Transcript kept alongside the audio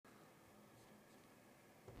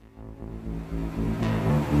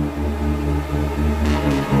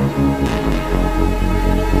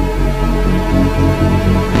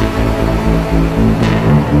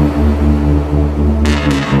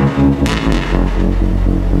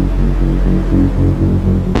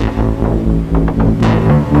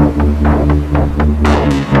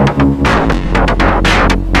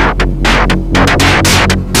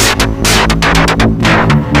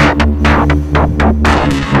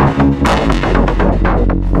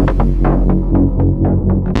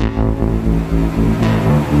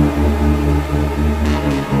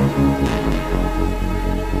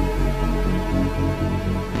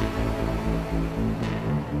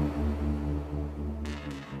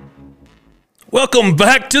Welcome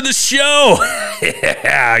back to the show.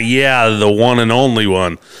 yeah, the one and only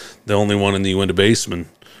one. The only one in the Uinta Basement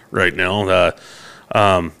right now.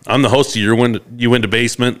 I'm the host of your Uinta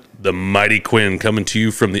Basement, the Mighty Quinn, coming to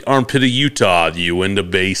you from the armpit of Utah, the Uinta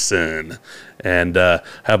Basin. And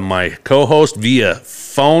have my co-host via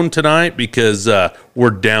phone tonight because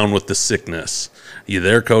we're down with the sickness. You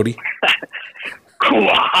there, Cody?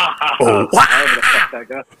 Oh,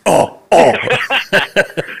 oh.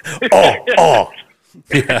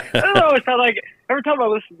 Yeah. I don't know. It's not like every time I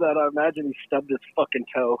listen to that, I imagine he stubbed his fucking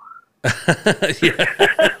toe.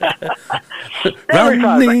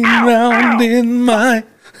 Rounding round in my.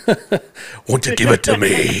 Won't you give it to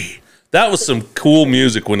me? That was some cool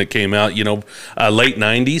music when it came out. You know, late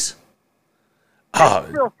 '90s.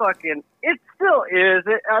 It still is.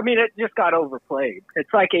 It just got overplayed.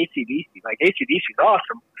 It's like AC/DC. Like AC/DC is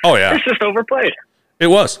awesome. Oh yeah, it's just overplayed. It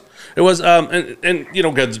was, and you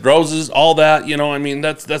know, Guns N' Roses, all that. You know, I mean,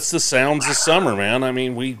 that's the sounds of summer, man. I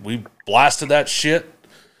mean, we blasted that shit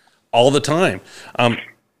all the time.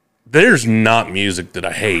 There's not music that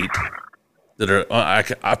I hate.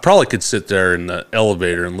 I probably could sit there in the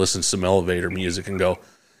elevator and listen to some elevator music and go,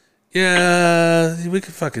 yeah, we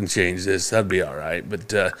could fucking change this. That'd be all right.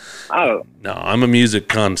 But no, I'm a music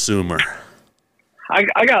consumer.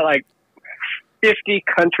 I got like 50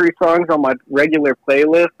 country songs on my regular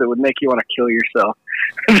playlist that would make you want to kill yourself.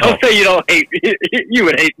 Don't say you don't hate me. You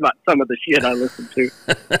would hate some of the shit I listen to.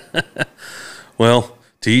 Well,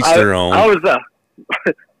 to each their own. I was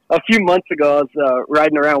a few months ago. I was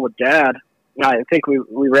riding around with Dad. I think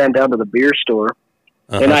we ran down to the beer store,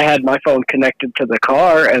 and I had my phone connected to the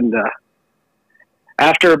car. And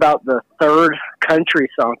after about the third country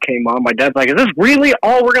song came on, my dad's like, "Is this really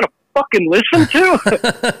all we're gonna fucking listen to?"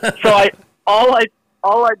 So all I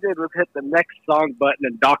did was hit the next song button,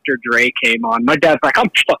 and Dr. Dre came on. My dad's like,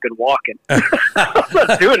 "I'm fucking walking." I'm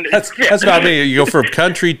not doing this. That's about me. You go from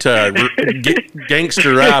country to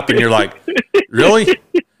gangster rap, and you're like, "Really?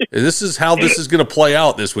 This is how this is going to play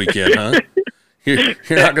out this weekend, huh? You're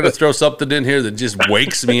not going to throw something in here that just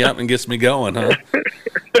wakes me up and gets me going, huh?"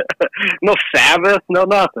 No Sabbath, no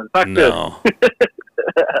nothing. Fuck no.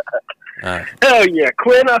 Hell yeah,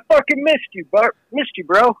 Quinn! I fucking missed you,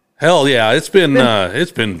 bro. Hell yeah, it's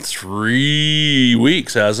been 3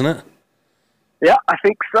 weeks, hasn't it? Yeah, I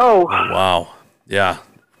think so. Oh, wow. Yeah.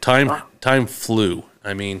 Time flew.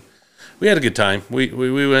 I mean, we had a good time. We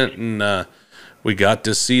went and we got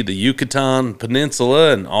to see the Yucatan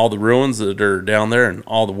Peninsula and all the ruins that are down there and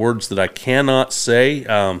all the words that I cannot say.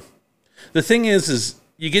 The thing is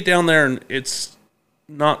you get down there and it's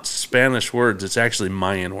not Spanish words, it's actually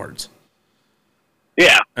Mayan words.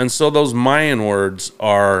 Yeah. And so those Mayan words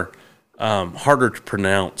are harder to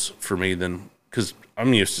pronounce for me than, because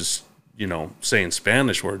I'm used to, you know, saying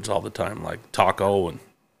Spanish words all the time, like taco and,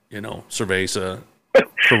 you know, cerveza,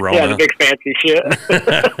 Corona. Yeah, the big fancy shit.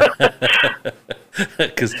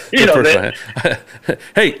 Because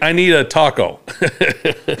hey, I need a taco.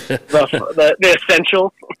 the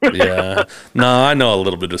essentials. Yeah. No, I know a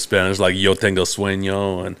little bit of Spanish, like yo tengo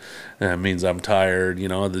sueño, and that means I'm tired, you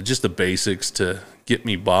know, just the basics to get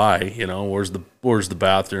me by, you know, where's the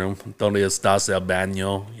bathroom? Donde estás el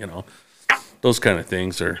baño? You know, those kind of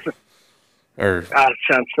things are it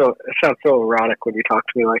sounds so erotic when you talk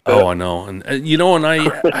to me like that. Oh, I know. And you know, and I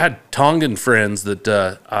had Tongan friends that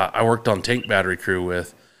I worked on tank battery crew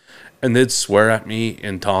with, and they'd swear at me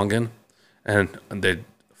in Tongan, and they'd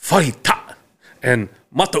faita and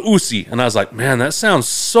matausi, and I was like, man, that sounds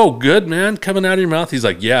so good, man, coming out of your mouth. He's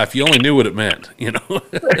like, yeah, if you only knew what it meant, you know.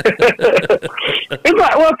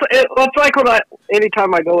 It's like when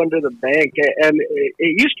anytime I go into the bank, and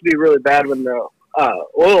it used to be really bad when the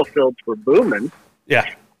oil fields were booming. Yeah.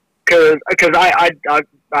 Because I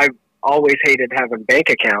always hated having bank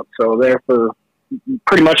accounts, so therefore,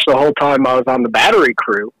 pretty much the whole time I was on the battery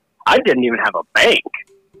crew, I didn't even have a bank.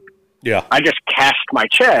 Yeah. I just cashed my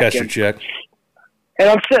check. Cash your check. And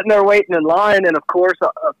I'm sitting there waiting in line, and of course,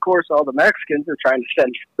 all the Mexicans are trying to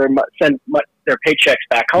send their paychecks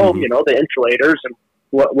back home. Mm-hmm. You know, the insulators and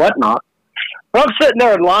whatnot. But I'm sitting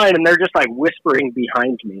there in line, and they're just like whispering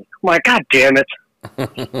behind me. I'm like, God damn it!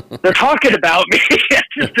 They're talking about me. I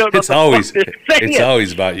just don't know it's always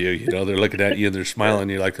about you. You know, they're looking at you and they're smiling.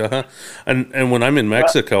 You're like, uh-huh. And when I'm in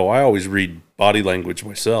Mexico, I always read body language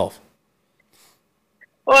myself.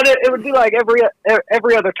 Well, it would be like every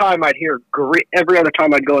other time I'd hear every other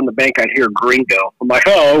time I'd go in the bank, I'd hear gringo. I'm like,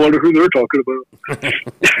 oh, I wonder who they're talking about.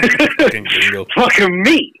 Fucking gringo. Fucking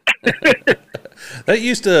me. That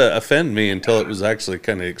used to offend me until it was actually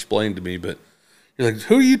kind of explained to me. But you're like,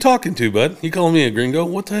 who are you talking to, bud? You calling me a gringo?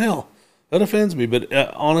 What the hell? That offends me, but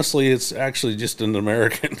honestly, it's actually just an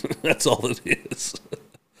American. That's all it is.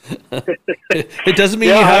 It doesn't mean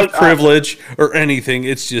you have privilege or anything.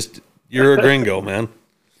 It's just you're a gringo, man.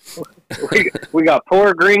 We got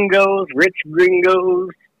poor gringos, rich gringos.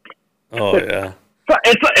 Oh, yeah.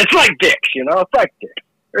 It's like dicks, you know? It's like dicks.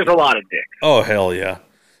 There's a lot of dicks. Oh, hell yeah.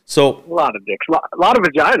 So a lot of dicks. A lot of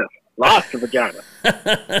vaginas. Lots of vaginas.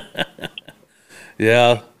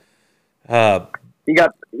 Yeah. You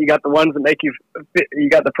got the ones that make you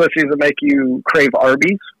got the pussies that make you crave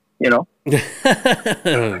Arby's, you know?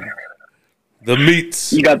 The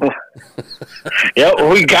meats. You got the Yeah,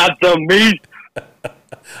 we got the meat.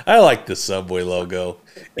 I like the Subway logo.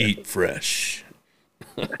 Eat fresh.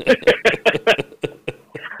 I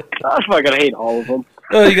fucking hate all of them.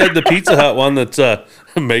 Oh, you got the Pizza Hut one that's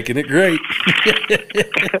making it great.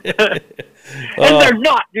 And they're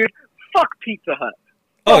not, dude. Fuck Pizza Hut.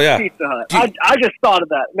 Fuck yeah. Pizza Hut. I just thought of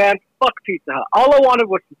that, man. Fuck Pizza Hut. All I wanted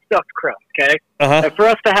was some stuffed crust, okay? Uh-huh. And for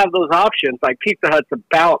us to have those options, like Pizza Hut's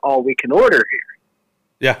about all we can order here.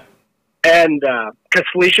 Yeah. And because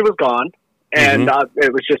Felicia was gone, and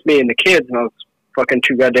it was just me and the kids, and I was fucking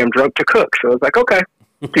too goddamn drunk to cook. So I was like, okay,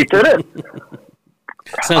 pizza it is.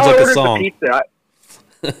 Sounds like a song. Pizza,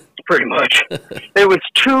 pretty much. It was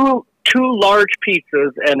two large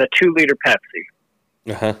pizzas and a 2-liter Pepsi.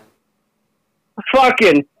 Uh-huh.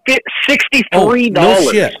 Fucking $63. Oh,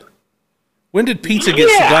 no shit. When did pizza get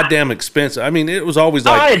so goddamn expensive? I mean, it was always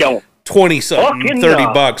like 20-something,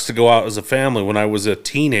 $30 to go out as a family when I was a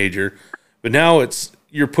teenager. But now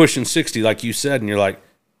you're pushing 60, like you said, and you're like,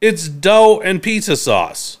 it's dough and pizza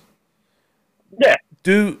sauce. Yeah.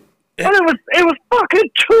 And it was fucking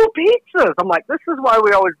 2 pizzas. I'm like, this is why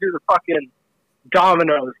we always do the fucking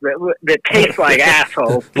Domino's that taste like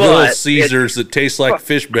asshole. Little Caesars that taste like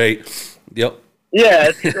fish bait. Yep.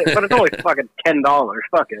 Yeah, but it's only fucking $10.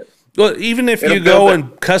 Fuck it. Well, even if you go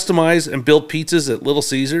and customize and build pizzas at Little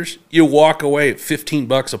Caesars, you walk away at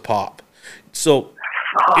 $15 a pop. So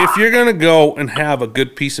if you're gonna go and have a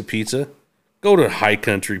good piece of pizza, go to High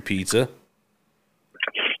Country Pizza.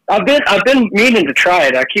 I've been meaning to try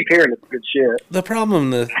it. I keep hearing it's good shit. The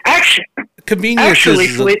problem, convenience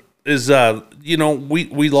is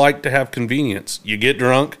we like to have convenience. You get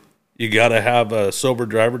drunk, you got to have a sober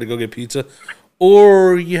driver to go get pizza,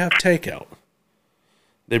 or you have takeout.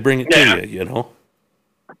 They bring it to you, you know.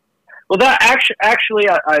 Well, that actually,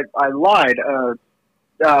 I lied.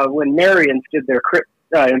 When Marion's did their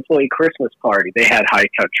employee Christmas party, they had High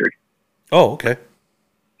Country. Oh, okay.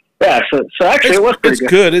 Yeah, so actually it was pretty good.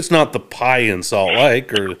 It's good. It's not the pie in Salt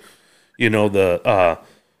Lake or, I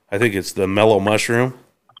think it's the Mellow Mushroom.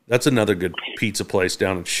 That's another good pizza place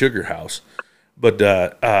down in Sugar House. But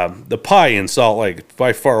the pie in Salt Lake,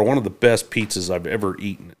 by far one of the best pizzas I've ever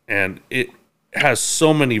eaten. And it has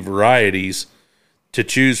so many varieties to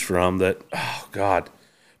choose from that, oh, God.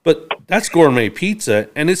 But that's gourmet pizza,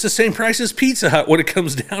 and it's the same price as Pizza Hut when it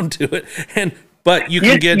comes down to it. But you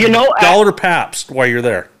can get Dollar Pabst while you're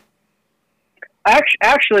there.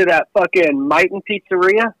 Actually, that fucking Mighton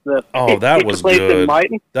Pizzeria, that was good.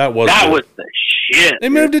 That was the shit. They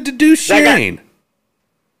moved it to Duchesne.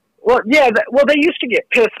 Well, yeah. They used to get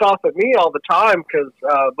pissed off at me all the time because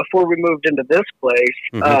before we moved into this place,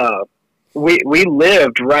 we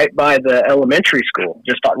lived right by the elementary school,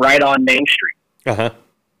 just right on Main Street. Uh-huh.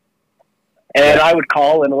 And I would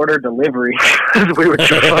call and order delivery because we were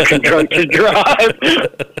too fucking drunk to drive.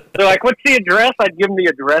 They're like, what's the address? I'd give them the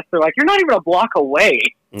address. They're like, you're not even a block away.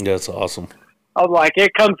 That's awesome. I'm like,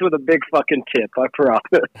 it comes with a big fucking tip, I promise.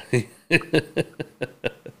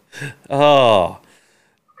 Oh.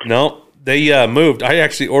 No, they moved. I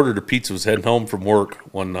actually ordered a pizza, was heading home from work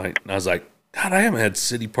one night. And I was like, God, I haven't had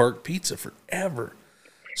City Park pizza forever.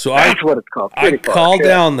 So that's what it's called. I called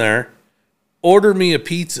down there, order me a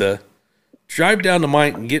pizza, drive down to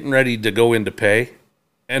Mighton, getting ready to go in to pay.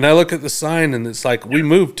 And I look at the sign, and it's like, we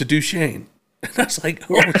moved to Duchesne. And I was like,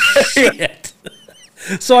 oh, shit.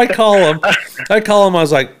 So I call him. I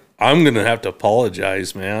was like, I'm going to have to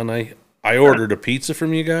apologize, man. I ordered a pizza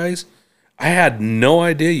from you guys. I had no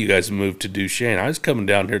idea you guys moved to Duchesne. I was coming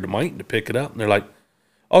down here to Mighton to pick it up. And they're like,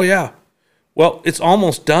 oh, yeah. Well, it's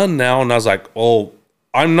almost done now. And I was like, oh,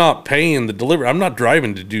 I'm not paying the delivery. I'm not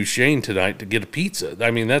driving to Duchesne tonight to get a pizza. I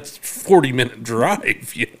mean, that's a 40-minute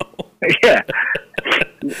drive, you know? Yeah.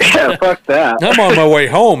 Yeah, fuck that. I'm on my way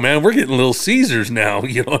home, man. We're getting Little Caesars now,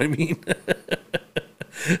 you know what I mean?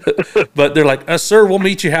 But they're like, sir, we'll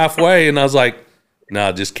meet you halfway. And I was like,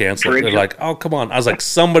 nah, just cancel it. They're like, oh, come on. I was like,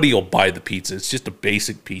 somebody will buy the pizza. It's just a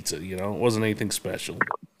basic pizza, you know? It wasn't anything special.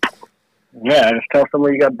 Yeah, just tell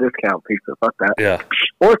somebody you got a discount pizza. Fuck that. Yeah.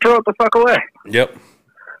 Or throw it the fuck away. Yep.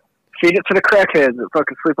 Feed it to the crackheads that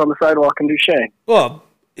fucking sleep on the sidewalk and do Shane. Well,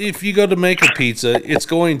 if you go to make a pizza, it's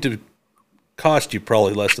going to cost you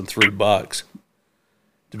probably less than $3,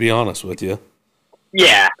 to be honest with you.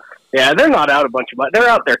 Yeah. Yeah, they're not out a bunch of money. They're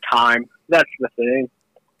out their time. That's the thing.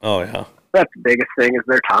 Oh, yeah. That's the biggest thing is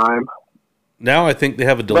their time. Now I think they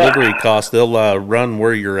have a delivery cost. They'll run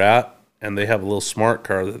where you're at, and they have a little smart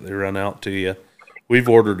car that they run out to you. We've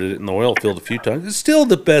ordered it in the oil field a few times. It's still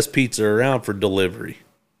the best pizza around for delivery.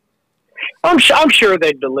 I'm sure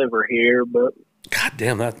they deliver here, but God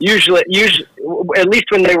damn that! Usually, at least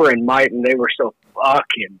when they were in Mighton, they were so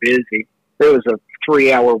fucking busy. There was a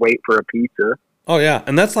 3-hour wait for a pizza. Oh yeah,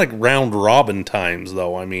 and that's like round robin times,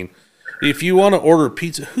 though. I mean, if you want to order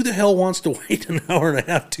pizza, who the hell wants to wait an hour and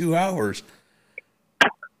a half, 2 hours?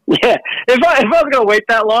 Yeah, if I was gonna wait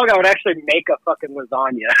that long, I would actually make a fucking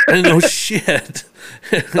lasagna. No shit.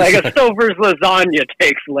 Like a Stouffer's lasagna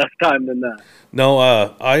takes less time than that. No,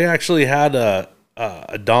 I actually had a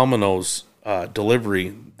Domino's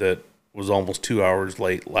delivery that was almost 2 hours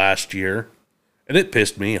late last year, and it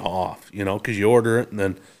pissed me off, you know, because you order it and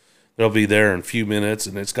then they'll be there in a few minutes,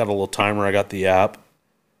 and it's got a little timer. I got the app,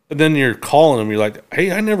 and then you're calling them. You're like,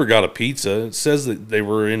 "Hey, I never got a pizza. It says that they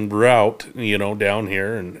were en route, you know, down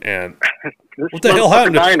here, and what the hell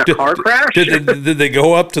happened? Die in a car crash? Did they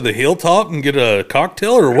go up to the hilltop and get a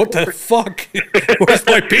cocktail, or what the fuck? Where's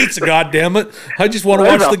my pizza? God damn it! I just want to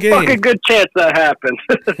watch the game. There's a fucking good chance that happens.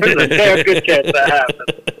 There's a damn good chance that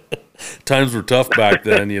happens. Times were tough back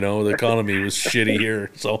then, you know. The economy was shitty here,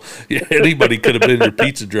 so yeah, anybody could have been your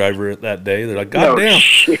pizza driver at that day. They're like, God damn,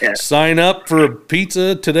 sign up for a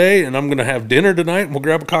pizza today, and I'm going to have dinner tonight, and we'll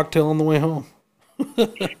grab a cocktail on the way home. Well,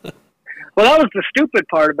 that was the stupid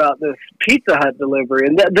part about this Pizza Hut delivery,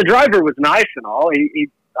 and the driver was nice and all.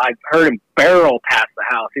 I heard him barrel past the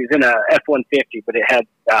house. He's in a F-150, but it had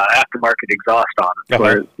aftermarket exhaust on it,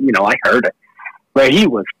 so you know, I heard it. But he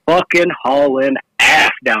was fucking hauling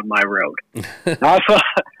ass down my road. I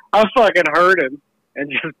fucking heard him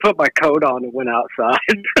and just put my coat on and went outside.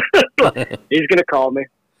 He's gonna call me.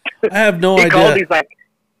 I have no idea. He called.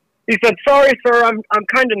 He said, "Sorry, sir, I'm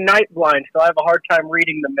kind of night blind, so I have a hard time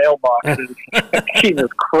reading the mailboxes." Jesus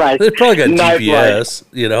Christ! They probably got night GPS,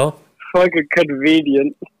 blind. You know. Fucking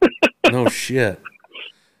convenient. No shit.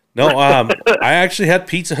 No, I actually had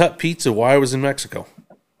Pizza Hut pizza while I was in Mexico.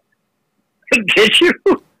 Did you?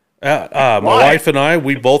 My wife and I,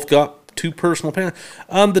 we both got 2 personal pans.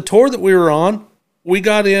 The tour that we were on, we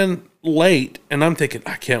got in late, and I'm thinking,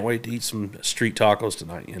 I can't wait to eat some street tacos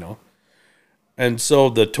tonight, you know. And so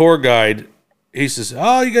the tour guide, he says,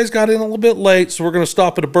 "Oh, you guys got in a little bit late, so we're going to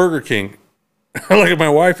stop at a Burger King." I look at my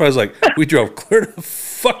wife, I was like, we drove clear to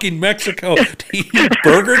fucking Mexico to eat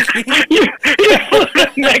Burger King? You flew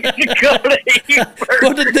to Mexico to eat Burger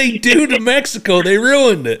What did they do to Mexico? They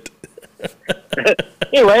ruined it.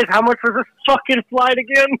 Anyways, how much was this fucking flight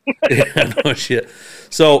again? Yeah, no shit.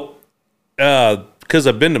 So, because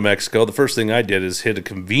I've been to Mexico, the first thing I did is hit a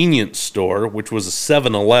convenience store, which was a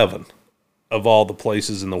 7-Eleven of all the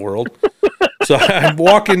places in the world. So I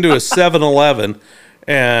walk into a 7-Eleven,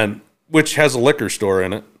 and which has a liquor store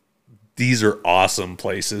in it. These are awesome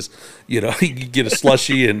places. You know, you can get a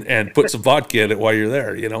slushie and put some vodka in it while you're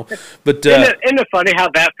there, you know. But isn't it funny how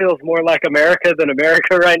that feels more like America than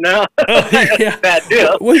America right now? Yeah. Bad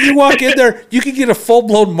deal. When you walk in there, you can get a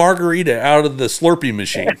full-blown margarita out of the Slurpee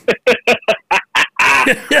machine.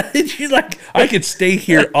 She's like, I could stay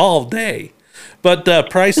here all day. But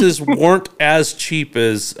prices weren't as cheap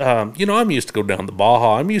as, you know, I'm used to go down to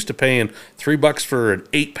Baja. I'm used to paying $3 for an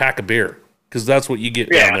 8-pack of beer. Because that's what you get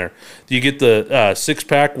down there. You get the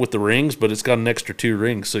 6-pack with the rings, but it's got an extra 2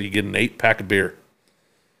 rings, so you get an 8-pack of beer.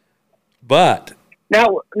 But now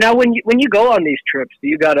when you go on these trips, do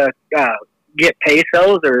you gotta get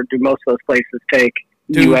pesos, or do most of those places take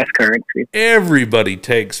U.S. currency? Everybody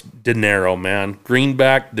takes dinero, man.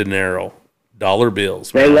 Greenback dinero, dollar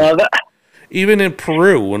bills. Man. They love it. Even in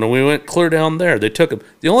Peru, when we went clear down there, they took them.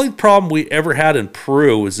 The only problem we ever had in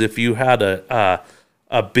Peru was if you had a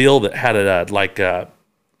bill that had like a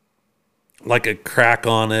crack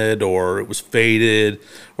on it, or it was faded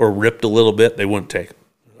or ripped a little bit, they wouldn't take it.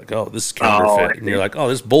 Like, oh, this is counterfeit. And you're like, oh,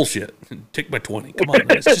 this is bullshit. Take my 20. Come on,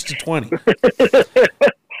 man. It's just a 20.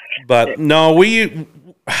 But no,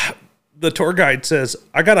 the tour guide says,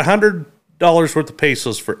 I got $100 worth of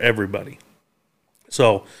pesos for everybody.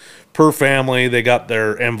 So per family, they got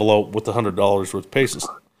their envelope with $100 worth of pesos.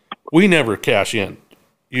 We never cash in.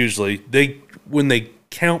 Usually, when they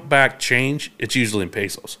count back change, it's usually in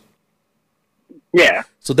pesos. Yeah.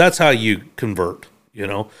 So that's how you convert, you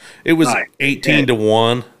know. It was 18 to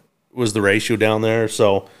 1 was the ratio down there.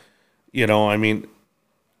 So, you know, I mean,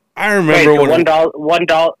 I remember so when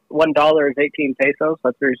 $1 is 18 pesos. That's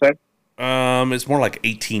what you're saying? it's more like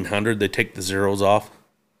 1,800. They take the zeros off.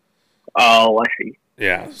 Oh, I see.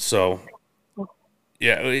 Yeah. So,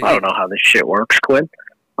 yeah. I don't know how this shit works, Quinn.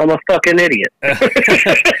 I'm a fucking idiot.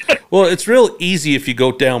 Well, it's real easy if you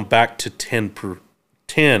go down back to 10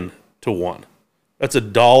 to 1. That's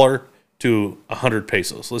 $1 to 100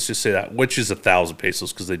 pesos. Let's just say that, which is 1,000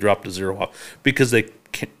 pesos because they dropped a zero off because they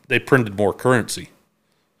printed more currency.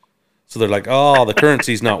 So they're like, oh, the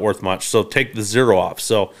currency's not worth much, so take the zero off.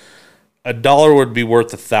 So $1 would be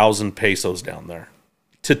worth 1,000 pesos down there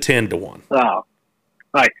to 10 to 1. Oh,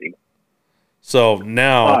 I see. So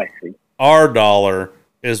now our dollar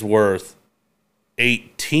is worth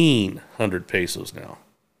 1,800 pesos now.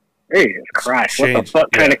 Jesus Christ! What the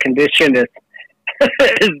fuck kind of condition is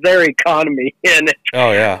their economy in?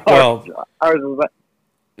 Oh yeah, well,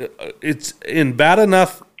 it's in bad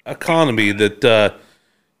enough economy that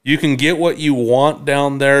you can get what you want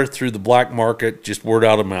down there through the black market, just word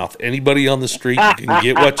out of mouth. Anybody on the street, you can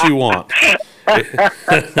get what you want. Quinn,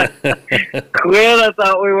 I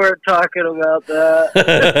thought we weren't talking about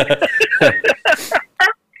that.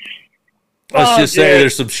 Let's just say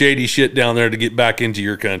there's some shady shit down there to get back into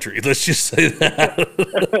your country. Let's just say that.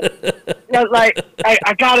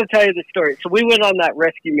 I got to tell you the story. So we went on that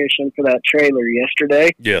rescue mission for that trailer yesterday.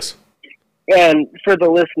 Yes. And for the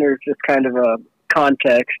listeners, just kind of a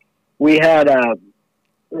context, we had a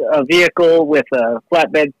vehicle with a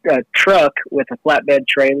flatbed truck with a flatbed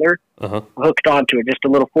trailer hooked onto it, just a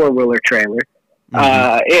little four-wheeler trailer.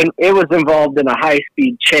 And it was involved in a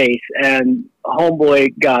high-speed chase, and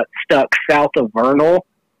homeboy got stuck south of Vernal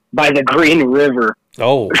by the Green River.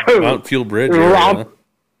 Oh, Mount Fuel Bridge.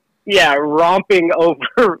 Yeah, romping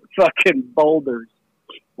over fucking boulders.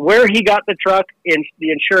 Where he got the truck,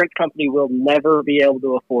 the insurance company will never be able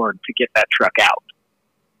to afford to get that truck out.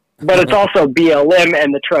 But it's also BLM,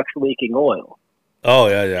 and the truck's leaking oil. Oh,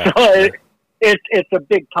 yeah. So it's a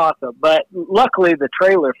big toss-up. But luckily, the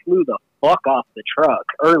trailer flew the fuck off the truck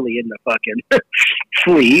early in the fucking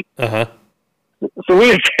fleet. So we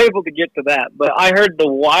were able to get to that. But I heard the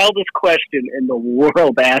wildest question in the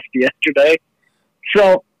world asked yesterday.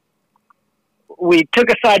 So we took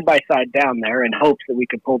a side-by-side down there in hopes that we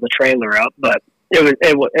could pull the trailer up, but it was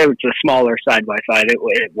a smaller side-by-side.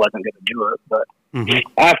 It wasn't going to do it. But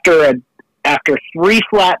after 3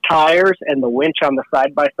 flat tires and the winch on the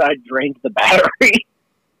side-by-side drained the battery,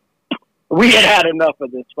 we had enough of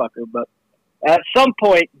this fucker. But at some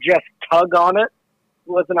point, just tug on it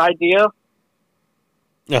was an idea.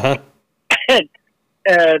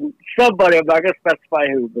 And somebody, I'm not going to specify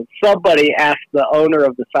who, but somebody asked the owner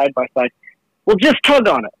of the side-by-side, well, just tug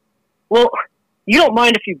on it. Well, you don't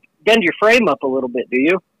mind if you bend your frame up a little bit, do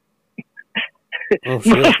you? Oh,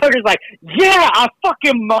 sure. Motherfucker's like, yeah, I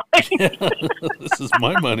fucking mind. This is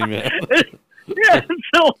my money, man. Yeah, it's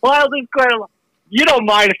the wildest question. You don't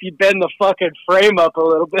mind if you bend the fucking frame up a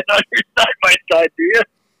little bit on your side-by-side, do you?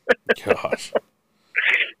 Gosh.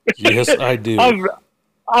 Yes, I do.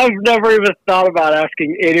 I've never even thought about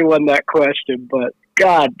asking anyone that question, but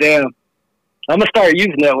god damn. I'm going to start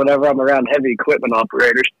using it whenever I'm around heavy equipment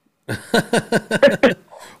operators.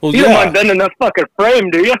 Well, you don't mind bending that fucking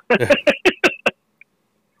frame, do you?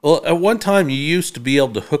 Well, at one time, you used to be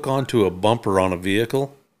able to hook onto a bumper on a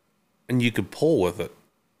vehicle, and you could pull with it.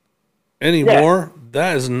 Anymore,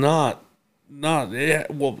 that is not.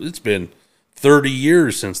 Well, it's been 30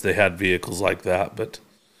 years since they had vehicles like that, but.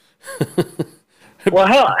 Well,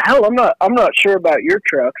 hell, I'm not sure about your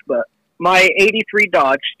trucks, but my '83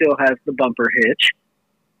 Dodge still has the bumper hitch.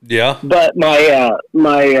 Yeah. But my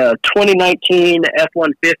 2019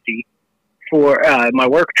 F-150 for my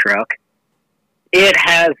work truck, it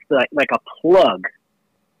has like a plug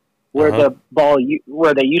where the ball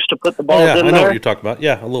where they used to put the balls in there. I know what you're talking about.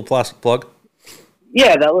 Yeah, a little plastic plug.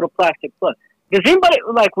 Yeah, that little plastic plug. Does anybody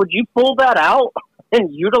would you pull that out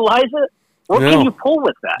and utilize it? What can you pull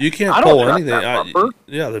with that? You can't pull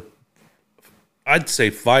anything. I'd say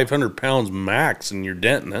 500 pounds max, and you're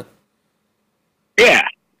denting it. Yeah.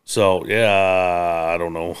 So I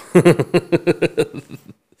don't know.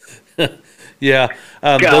 Yeah,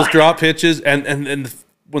 those drop hitches, and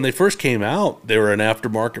when they first came out, they were an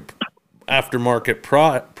aftermarket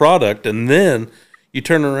product, and then you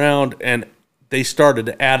turn around and they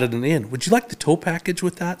started adding it in. Would you like the tow package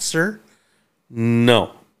with that, sir?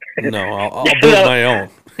 No, I'll build my own.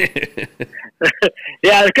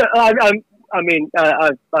 Yeah,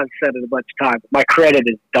 I've said it a bunch of times. My credit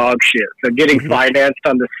is dog shit, so getting financed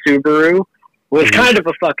on the Subaru was kind of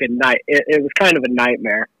a fucking it was kind of a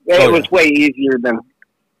nightmare. It was way easier than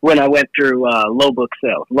when I went through low book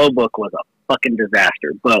sales. Low book was a fucking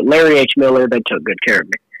disaster. But Larry H. Miller, they took good care of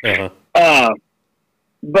me.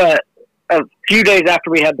 But a few days after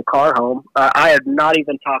we had the car home, I had not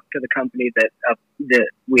even talked to the company that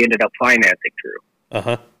we ended up financing through.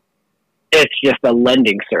 It's just a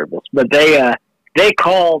lending service, but they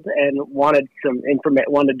called and wanted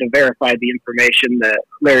wanted to verify the information that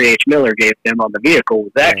Larry H. Miller gave them on the vehicle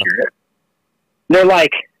was accurate. And they're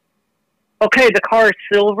like, "Okay, the car is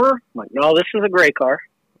silver." I'm like, "No, this is a gray car."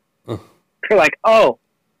 They're like, "Oh,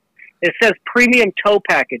 it says premium tow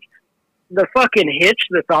package." The fucking hitch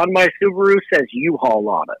that's on my Subaru says U-Haul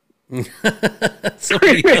on it.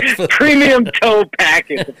 Premium tow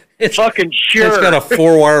package. It's fucking sure. It's got a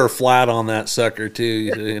 4-wire flat on that sucker too.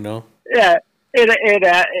 You know. Yeah.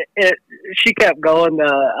 She kept going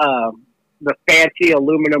the fancy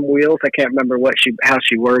aluminum wheels. I can't remember how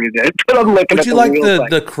she worded it, but I'm looking at the wheels. Would you like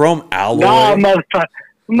the chrome alloy? No,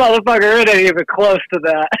 motherfucker, it ain't even close to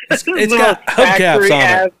that. It's got hubcaps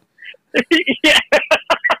on it. Yeah.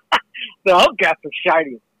 The hubcaps are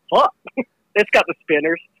shiny as fuck. It's got the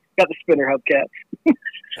spinners. Got the spinner hubcaps.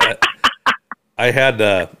 I had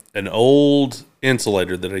an old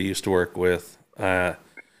insulator that I used to work with.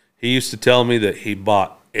 He used to tell me that he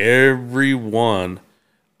bought every one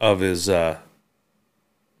of his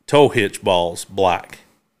tow hitch balls black.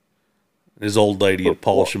 His old lady would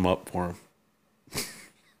polish them up for him.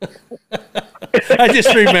 I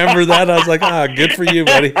just remember that. I was like, good for you,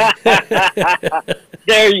 buddy.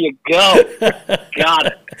 There you go. Got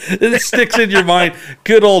it. It sticks in your mind.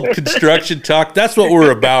 Good old construction talk. That's what we're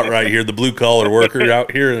about right here. The blue collar worker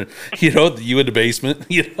out here, you in the basement.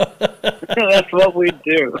 That's what we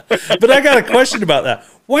do. But I got a question about that.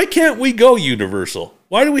 Why can't we go universal?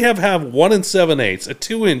 Why do we have 1 7/8, a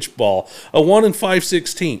 2-inch ball, a 1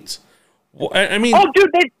 5/16? I mean, oh, dude,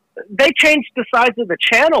 they changed the size of the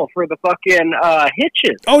channel for the fucking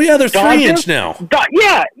hitches. Oh yeah, they're 3-inch now.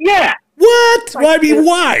 Yeah. What?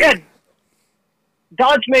 Why? Yeah,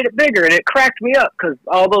 Dodge made it bigger, and it cracked me up because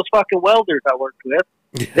all those fucking welders I worked with,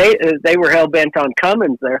 they were hell bent on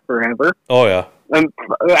Cummins there forever. Oh yeah,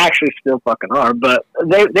 actually still fucking are, but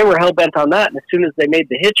they were hell bent on that. And as soon as they made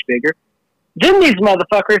the hitch bigger, then these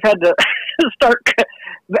motherfuckers had to start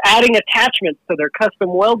adding attachments to their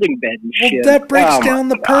custom welding bed and shit. That breaks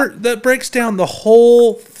down the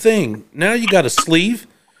whole thing. Now you got a sleeve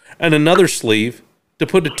and another sleeve to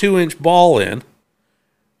put a 2-inch ball in.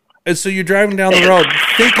 And so you're driving down the road.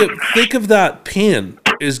 Think of that pin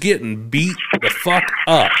is getting beat the fuck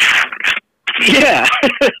up. Yeah.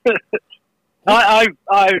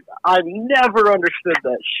 I've never understood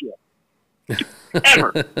that shit.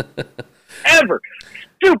 Ever.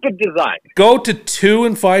 Stupid design. Go to 2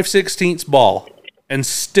 5/16 ball and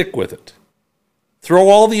stick with it. Throw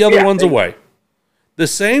all the other ones away. The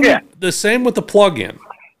same with the plug-in.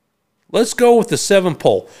 Let's go with the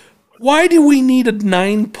 7-pole. Why do we need a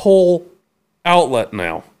 9-pole outlet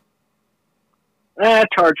now?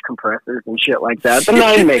 Charge compressors and shit like that. The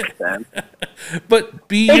 9 makes sense. But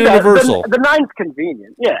be universal. The 9's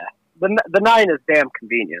convenient. Yeah. The 9 is damn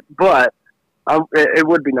convenient. But it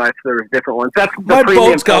would be nice if there was different ones. That's the my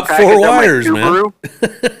boat's got 4 wires, man.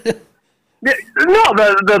 No,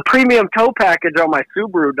 the premium tow package on my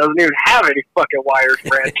Subaru doesn't even have any fucking wires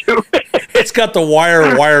ran to it. It's got the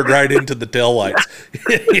wire wired right into the taillights.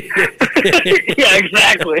 Yeah,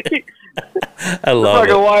 exactly. I love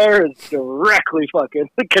the fucking wire is directly fucking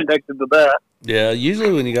connected to that. Yeah,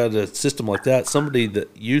 usually when you got a system like that, somebody that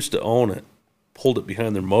used to own it pulled it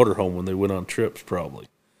behind their motorhome when they went on trips, probably.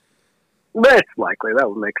 That's likely. That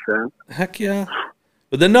would make sense. Heck yeah.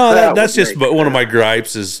 But then, no, that's just one of my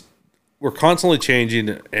gripes is we're constantly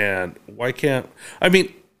changing, and why can't... I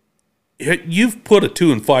mean, you've put a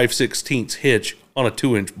 2 5/16 hitch on a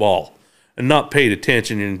 2-inch ball and not paid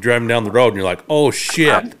attention, and you're driving down the road, and you're like, oh,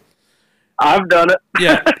 shit. I've done it.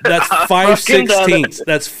 Yeah, that's 5/16.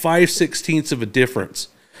 That's 5/16 of a difference.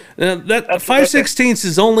 Now, that 5/16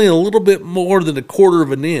 is only a little bit more than 1/4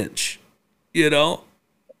 of an inch, Yeah.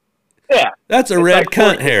 That's a red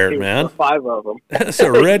cunt hair, man. 5 of them. That's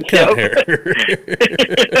a red cunt hair.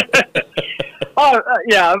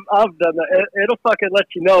 Yeah, I've done that. It'll fucking let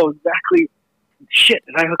you know exactly, shit,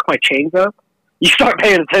 did I hook my chains up? You start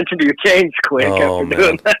paying attention to your chains quick after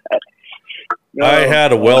doing that. I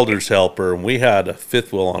had a welder's helper, and we had a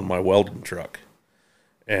 5th wheel on my welding truck.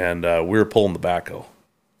 And we were pulling the backhoe.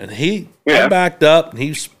 And I backed up,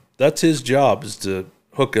 and that's his job, is to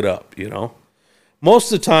hook it up,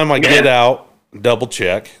 Most of the time I get out, double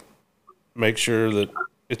check, make sure that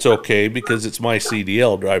it's okay because it's my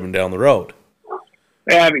CDL driving down the road.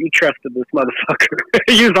 Yeah, but you trusted this motherfucker.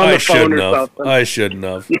 He was on I the phone shouldn't or have. something. I shouldn't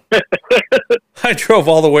have. I drove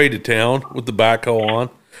all the way to town with the backhoe on.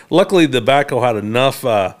 Luckily, the backhoe had enough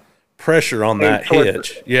pressure on that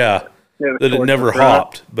hitch. Yeah. That it never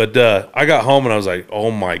hopped. But I got home and I was like,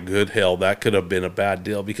 oh my good hell, that could have been a bad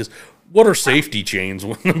deal, because what are safety chains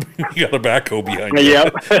when you got a backhoe behind you?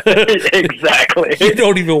 Yep, exactly. You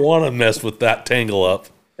don't even want to mess with that tangle up.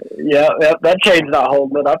 Yeah, that chain's not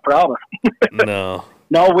holding it, I promise. No.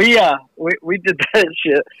 No, we did that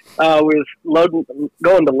shit. We was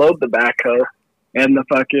going to load the backhoe, and the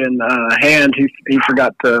fucking hand, he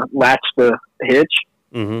forgot to latch the hitch.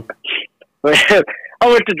 Mm-hmm. I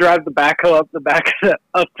went to drive the backhoe up the back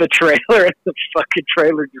up the trailer, and the fucking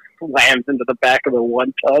trailer just slams into the back of the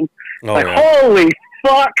 1 ton. Oh, like, yeah. holy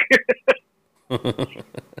fuck!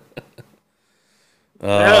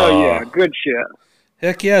 Oh yeah, good shit.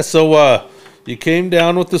 Heck yeah. So you came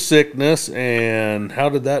down with the sickness, and how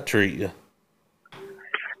did that treat you?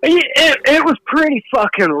 It was pretty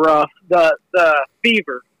fucking rough. The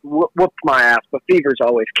fever whooped my ass, but fevers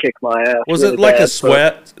always kick my ass. Was really it like bad, a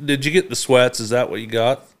sweat? Did you get the sweats? Is that what you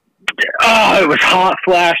got? Oh, it was hot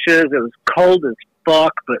flashes. It was cold as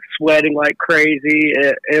fuck, but sweating like crazy.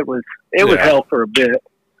 It was hell for a bit.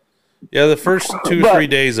 Yeah, the first 2 or 3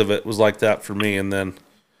 days of it was like that for me, and then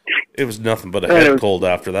it was nothing but a head cold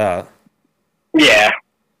after that. Yeah.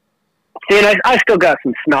 See, and I still got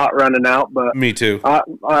some snot running out, but me too. Not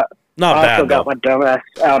bad. I still got my dumbass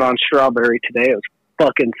out on Strawberry today. It was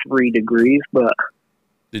fucking 3 degrees, but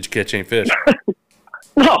did you catch any fish?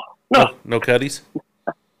 No. No cutties?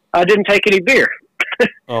 I didn't take any beer.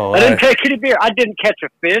 Oh, I didn't take any beer. I didn't catch a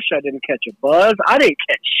fish. I didn't catch a buzz. I didn't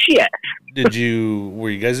catch shit. Were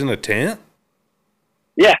you guys in a tent?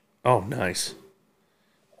 Yeah. Oh, nice.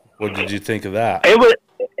 What did you think of that?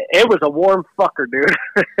 It was a warm fucker, dude.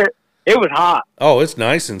 It was hot. Oh, it's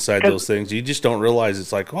nice inside those things. You just don't realize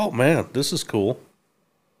it's like, oh man, this is cool.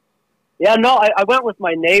 Yeah, no, I went with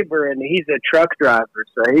my neighbor, and he's a truck driver,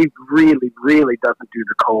 so he really, really doesn't do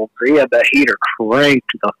the cold. So he had that heater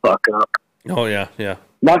cranked the fuck up. Oh yeah, yeah.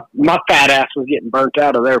 My fat ass was getting burnt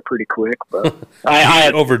out of there pretty quick, but I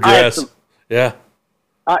had overdressed. Yeah.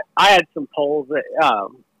 I had some poles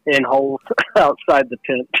in holes outside the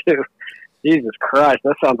tent too. Jesus Christ,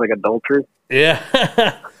 that sounds like adultery. Yeah.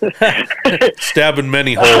 Stabbing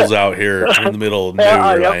many holes out here in the middle of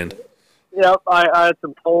Newland. Yep, I had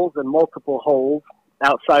some poles and multiple holes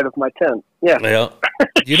outside of my tent. Yeah. Yeah.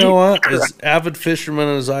 You know what? As avid fisherman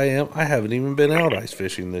as I am, I haven't even been out ice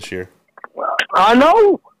fishing this year. I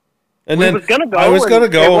know. And then I was going to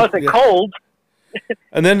go. It wasn't cold.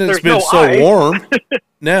 And then it's been so warm.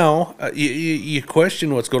 Now, you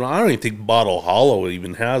question what's going on. I don't even think Bottle Hollow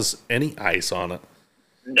even has any ice on it.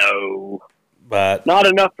 No. But not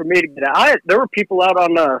enough for me to get out. There were people out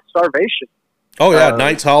on Starvation. Oh, yeah,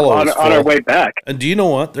 Knights Hollow on our way back. And do you know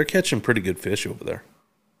what? They're catching pretty good fish over there.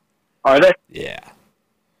 Are they? Yeah.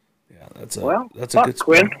 Yeah, that's a good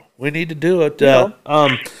Quinn. spot. We need to do it.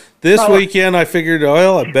 This weekend, I figured,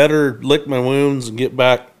 I better lick my wounds and get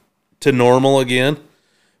back to normal again.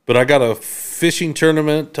 But I got a fishing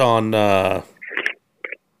tournament on the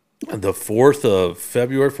 4th of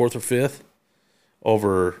February, 4th or 5th,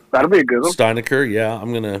 over that'll be a good one. Steinecker. Yeah,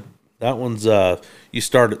 I'm going to. That one's, you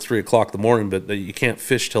start at 3 o'clock in the morning, but you can't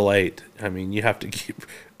fish till 8. I mean, you have to keep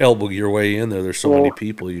elbow your way in there. There's so many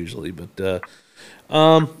people usually. But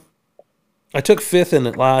I took 5th in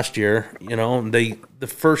it last year, and the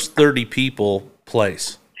first 30 people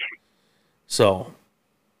place. So.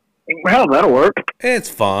 Well, that'll work. It's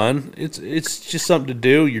fun. It's just something to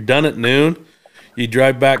do. You're done at noon. You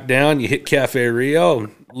drive back down. You hit Cafe Rio,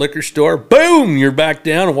 liquor store. Boom! You're back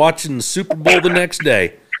down and watching the Super Bowl the next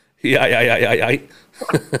day. Yeah.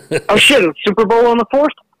 Oh shit! It's Super Bowl on the 4th.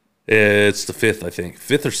 It's the 5th, I think.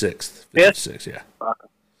 5th or 6th. 5th or 6th, yeah.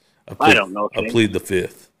 I don't know. I plead the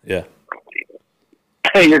 5th. Yeah.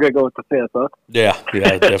 Hey, you're gonna go with the 5th, huh? Yeah,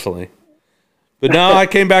 definitely. But now I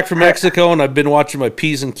came back from Mexico and I've been watching my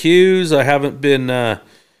P's and Q's. I haven't been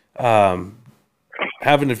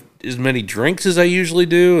having as many drinks as I usually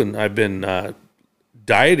do, and I've been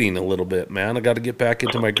dieting a little bit, man. I got to get back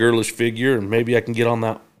into my girlish figure, and maybe I can get on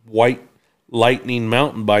that white Lightning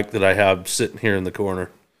mountain bike that I have sitting here in the corner.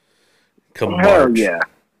 Come March, yeah.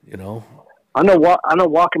 I know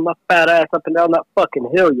walking my fat ass up and down that fucking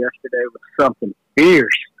hill yesterday was something fierce.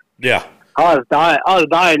 Yeah. I was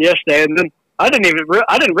dying yesterday, and then I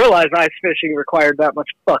didn't realize ice fishing required that much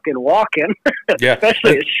fucking walking. Yeah.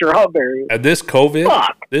 Especially at Strawberry. And this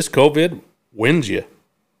COVID wins you.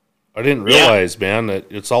 I didn't realize, man,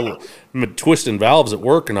 that it's all twisting valves at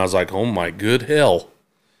work, and I was like, oh my good hell.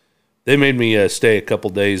 They made me stay a couple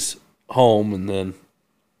days home, and then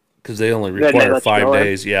because they only require 5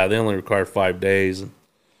 days. Yeah, they only require 5 days. And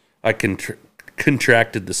I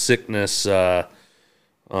contracted the sickness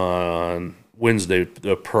on Wednesday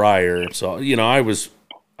prior, so I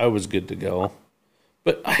was good to go.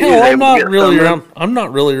 But hell, I'm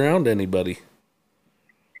not really around anybody.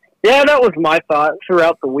 Yeah, that was my thought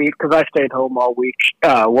throughout the week because I stayed home all week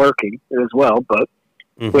working as well, but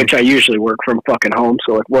which I usually work from fucking home,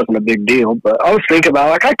 so it wasn't a big deal. But I was thinking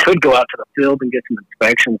about I could go out to the field and get some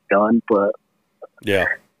inspections done, but yeah.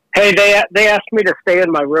 Hey, they asked me to stay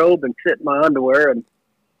in my robe and sit in my underwear, and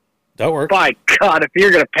that works. By God, if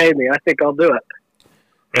you're gonna pay me, I think I'll do it.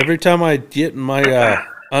 Every time I get in my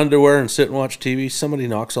underwear and sit and watch TV, somebody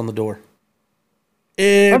knocks on the door.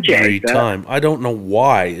 Every time. I don't know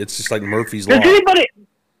why. It's just like Murphy's Law.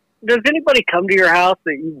 Does anybody come to your house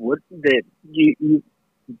that you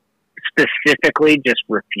specifically just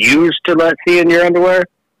refuse to let see in your underwear?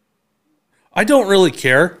 I don't really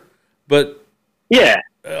care, but yeah.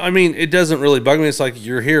 I mean, it doesn't really bug me. It's like,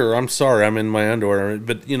 you're here. I'm sorry, I'm in my underwear.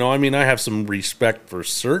 But, I have some respect for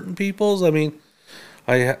certain people's. I mean,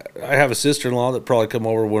 I have a sister-in-law that probably come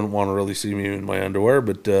over wouldn't want to really see me in my underwear,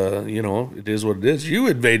 but, it is what it is. You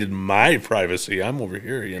invaded my privacy. I'm over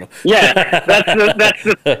here, Yeah, that's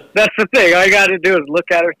the thing. All you got to do is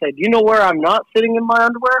look at her and say, do you know where I'm not sitting in my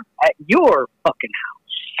underwear? At your fucking house.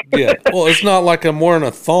 Yeah, well, it's not like I'm wearing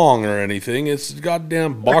a thong or anything. It's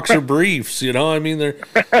goddamn boxer briefs, I mean, they're...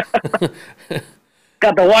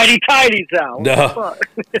 Got the whitey-tighties out. No,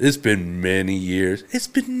 it's been many years. It's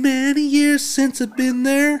been many years since I've been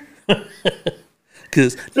there.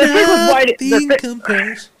 Because nothing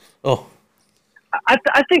compares. Oh.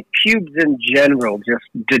 I think pubes in general just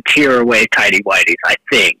deteriorate tighty-whities, I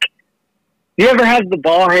think. You ever have the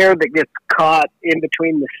ball hair that gets caught in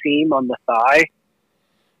between the seam on the thigh?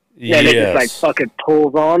 Yes. And it just, like, fucking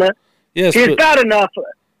pulls on it? Yes. It's bad enough,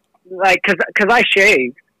 like, because I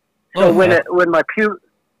shave. So when my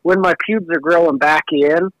pubes are growing back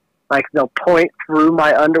in, like they'll point through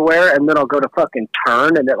my underwear, and then I'll go to fucking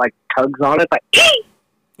turn, and it like tugs on it, like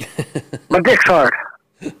my dick's hard.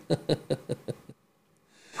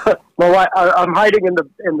 Well, I'm hiding in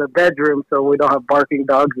the bedroom so we don't have barking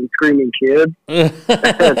dogs and screaming kids.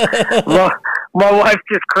 my wife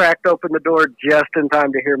just cracked open the door just in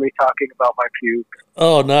time to hear me talking about my pubes.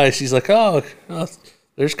 Oh, nice. She's like, oh,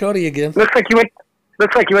 there's Cody again. Looks like you went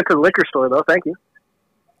to the liquor store, though. Thank you.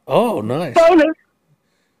 Oh, nice. Bonus.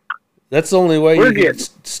 That's the only way you can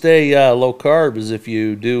stay low carb is if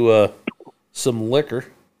you do some liquor.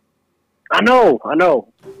 I know.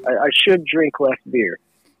 I should drink less beer.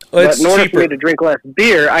 Well, but in order for me to drink less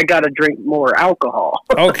beer, I got to drink more alcohol.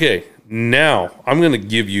 Okay, now I'm going to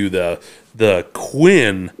give you the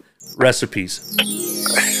Quinn recipes.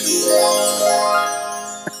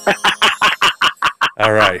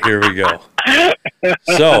 All right, here we go.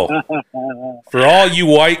 So, for all you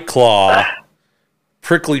White Claw,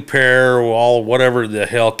 prickly pear, all whatever the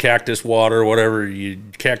hell, cactus water, whatever you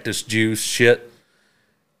cactus juice shit.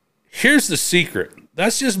 Here's the secret.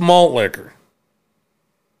 That's just malt liquor.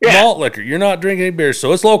 Yeah. Malt liquor. You're not drinking any beer,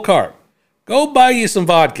 so it's low carb. Go buy you some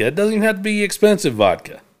vodka. It doesn't even have to be expensive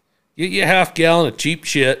vodka. Get you a half gallon of cheap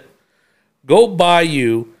shit. Go buy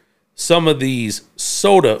you some of these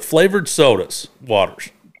flavored sodas, waters.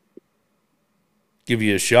 Give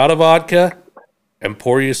you a shot of vodka and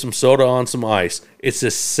pour you some soda on some ice. It's the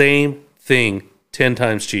same thing, 10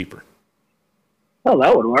 times cheaper. Oh,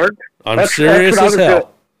 that would work. I'm serious as hell.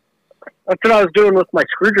 That's what I was doing with my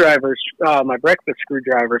screwdrivers, my breakfast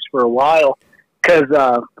screwdrivers for a while, because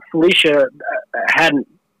Felicia had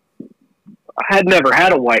never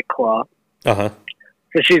had a White Claw. Uh-huh.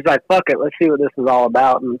 So she's like, fuck it, let's see what this is all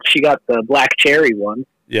about. And she got the black cherry one.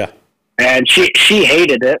 Yeah. And she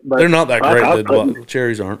hated it. But they're not that great. The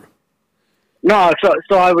cherries aren't. No,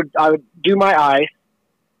 so I would do my ice,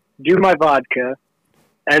 do my vodka,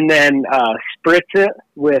 and then spritz it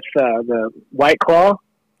with the White Claw.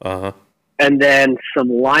 Uh-huh. And then some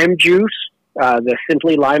lime juice, the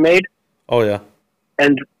Simply Limeade. Oh, yeah.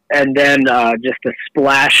 And then just a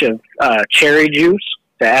splash of cherry juice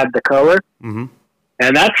to add the color. Mm-hmm.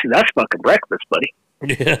 And that's fucking breakfast, buddy.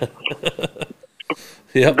 Yeah.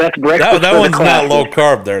 Yeah. That's breakfast. That one's not low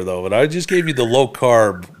carb there, though. But I just gave you the low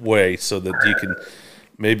carb way so that you can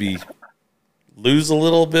maybe lose a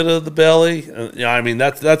little bit of the belly. Yeah, I mean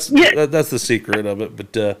that's the secret of it.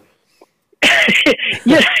 But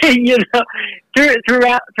you know,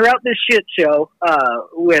 throughout this shit show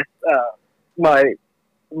with my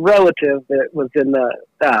relative that was in the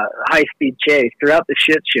high speed chase, throughout the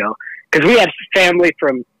shit show, because we had family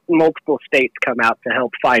from multiple states come out to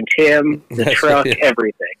help find him, the truck,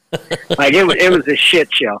 everything. Like it was a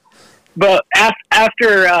shit show. But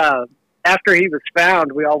after he was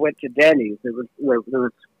found, we all went to Denny's. There was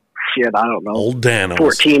shit, I don't know, Old Dan,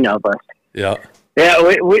 14 of us. Yeah. Yeah,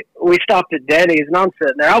 we stopped at Denny's, and I'm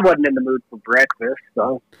sitting there. I wasn't in the mood for breakfast,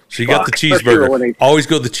 so you got the cheeseburger. Always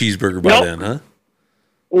go the cheeseburger by then, huh?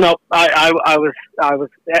 Nope. I was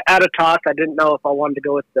at a toss. I didn't know if I wanted to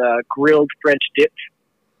go with the grilled French dips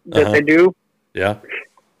that they do. Yeah.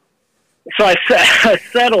 So I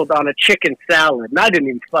settled on a chicken salad, and I didn't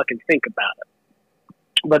even fucking think about it.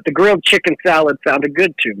 But the grilled chicken salad sounded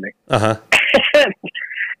good to me. Uh-huh.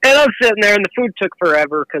 And I'm sitting there, and the food took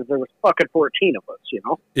forever because there was fucking 14 of us, you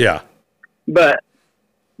know? Yeah. But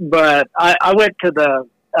I went to the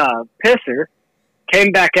pisser,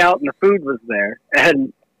 came back out, and the food was there.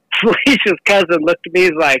 And Felicia's cousin looked at me,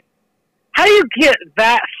 he's like, how do you get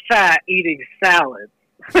that fat eating salads?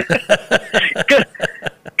 Because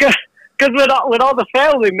when all the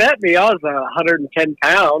family met me, I was 110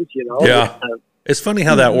 pounds, you know? Yeah. It's funny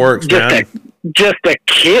how that works, man. Just a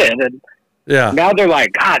kid. And yeah. Now they're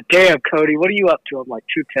like, God damn, Cody, what are you up to? I'm like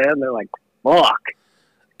 210. They're like, fuck.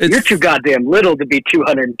 You're too goddamn little to be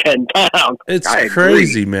 210 pounds. It's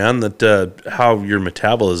crazy, man, that how your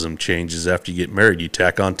metabolism changes after you get married. You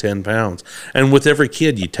tack on 10 pounds. And with every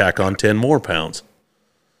kid, you tack on 10 more pounds.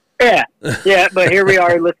 Yeah. Yeah, but here we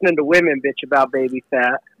are listening to women bitch about baby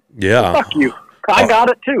fat. Yeah. Well, fuck you. I got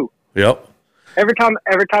it, too. Yep. Every time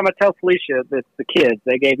I tell Felicia it's the kids,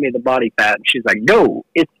 they gave me the body fat, and she's like, "No,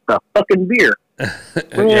 it's the fucking beer."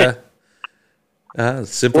 Yeah,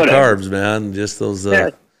 simple Whatever. Carbs, man. Just those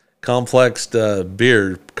complex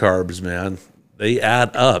beer carbs, man. They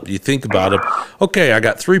add up. You think about it. Okay, I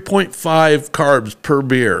got 3.5 carbs per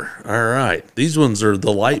beer. All right, these ones are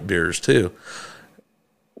the light beers too.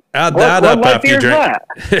 Add that up after you drink.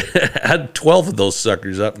 Add 12 of those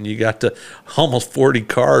suckers up, and you got to almost 40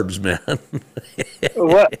 carbs, man.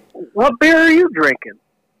 What beer are you drinking?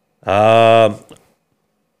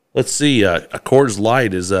 Let's see. A Coors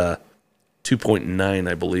Light is 2.9,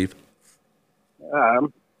 I believe.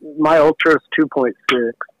 My Ultra is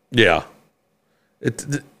 2.6. Yeah.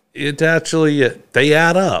 It actually they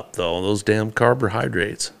add up though. Those damn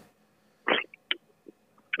carbohydrates.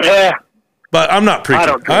 Yeah. But I'm not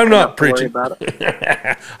preaching. I'm not preaching about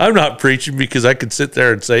it. I'm not preaching because I could sit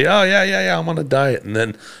there and say, "Oh yeah, I'm on a diet," and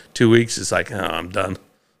then 2 weeks it's like, "Oh, I'm done."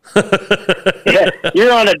 Yeah,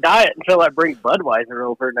 you're on a diet until I bring Budweiser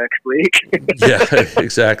over next week. Yeah,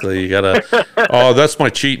 exactly. You gotta. Oh, that's my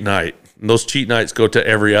cheat night. And those cheat nights go to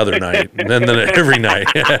every other night, and then every night.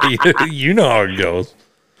 You know how it goes.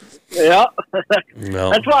 Yeah,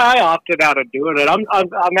 no. That's why I opted out of doing it. I'm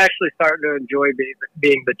actually starting to enjoy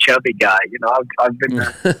being the chubby guy. You know, I've been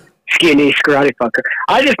a skinny, scrawny fucker.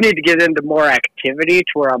 I just need to get into more activity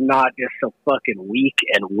to where I'm not just so fucking weak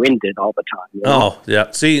and winded all the time. You know? Oh yeah.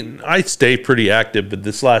 See, I stay pretty active, but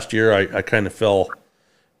this last year I kind of fell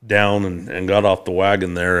down and got off the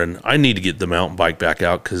wagon there, and I need to get the mountain bike back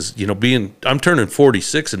out because I'm turning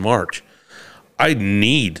 46 in March. I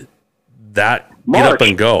need that. March. Get up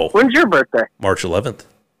and go. When's your birthday? March 11th.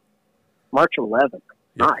 March 11th.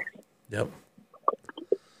 Yep. Nice.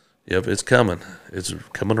 Yep, it's coming. It's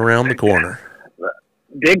coming around the corner.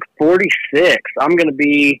 Big 46. I'm going to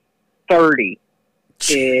be 30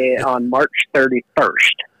 on March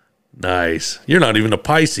 31st. Nice. You're not even a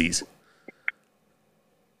Pisces.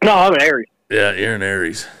 No, I'm an Aries. Yeah, you're an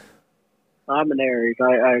Aries. I'm an Aries.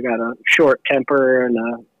 I got a short temper and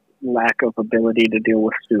a lack of ability to deal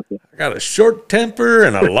with stupid. I got a short temper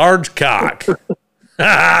and a large cock.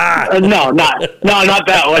 No, not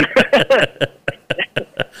that one.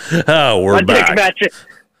 Oh, we're back.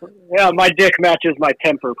 My dick matches my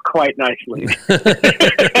temper quite nicely.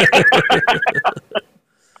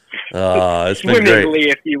 It's been swimmingly, great.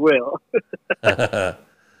 if you will.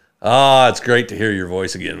 It's great to hear your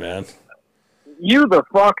voice again, man. You the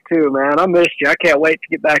fuck too, man. I missed you. I can't wait to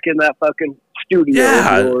get back in that fucking studio.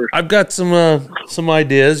 Yeah, I've got some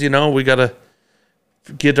ideas. You know, we got to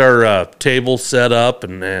get our table set up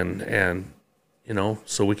and you know,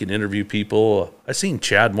 so we can interview people. I seen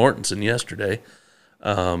Chad Mortensen yesterday,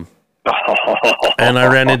 and I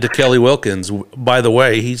ran into Kelly Wilkins. By the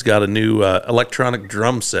way, he's got a new electronic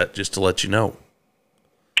drum set. Just to let you know.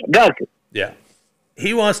 Does it? Yeah.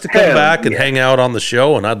 He wants to come back and hang out on the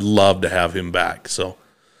show, and I'd love to have him back. So,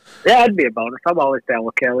 yeah, that'd be a bonus. I'm always down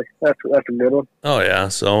with Kelly. That's a good one. Oh yeah.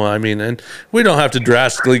 So I mean, and we don't have to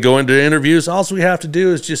drastically go into interviews. All we have to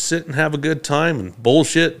do is just sit and have a good time and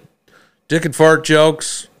bullshit, dick and fart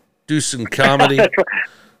jokes, do some comedy.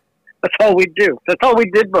 That's all we do. That's all we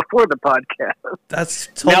did before the podcast. That's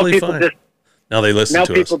totally fine. Now they listen to us.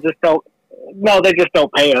 Now people just don't. No, they just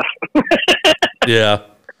don't pay us. Yeah.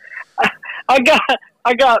 I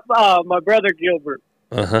got my brother Gilbert.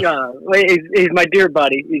 He's my dear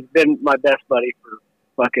buddy. He's been my best buddy for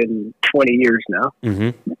fucking 20 years now.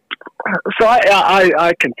 Mm-hmm. So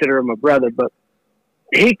I consider him a brother, but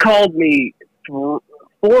he called me 4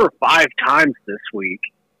 or 5 times this week.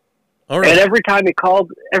 All right. And every time he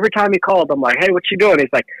called, I'm like, "Hey, what you doing?" He's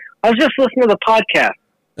like, "I was just listening to the podcast.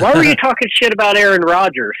 Why were you talking shit about Aaron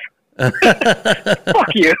Rodgers?"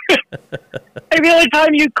 Fuck you. And the only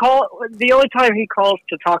time he calls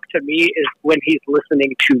to talk to me is when he's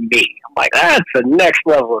listening to me. I'm like, that's the next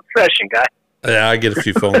level of session, guy. Yeah, I get a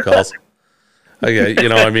few phone calls.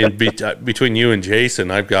 Between you and Jason,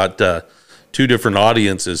 I've got 2 different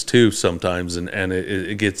audiences too sometimes, and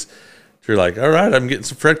it gets, you're like, all right, I'm getting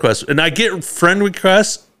some friend requests, and I get friend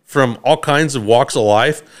requests from all kinds of walks of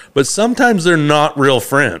life, but sometimes they're not real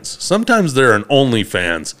friends. Sometimes they're an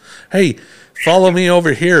OnlyFans. Hey, follow me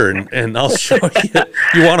over here, and I'll show you.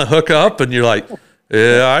 You want to hook up? And you're like,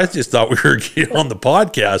 yeah, I just thought we were getting on the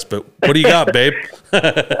podcast, but what do you got, babe?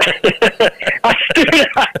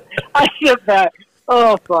 I sit back.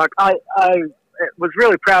 Oh, fuck. I was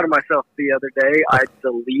really proud of myself the other day. I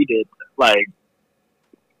deleted like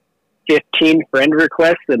 15 friend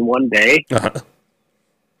requests in one day. Uh-huh.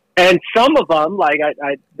 And some of them, like,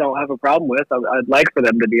 I don't have a problem with. I'd like for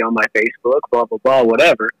them to be on my Facebook, blah, blah, blah,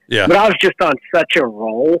 whatever. Yeah. But I was just on such a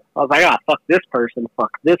roll. I was like, fuck this person,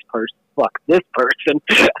 fuck this person, fuck this person.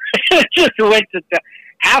 It just went to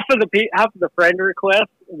half of the friend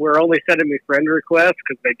requests were only sending me friend requests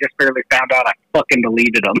because they just barely found out I fucking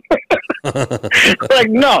deleted them. Like,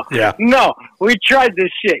 no, we tried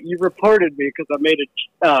this shit. You reported me because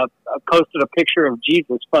I posted a picture of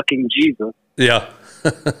Jesus fucking Jesus. Yeah.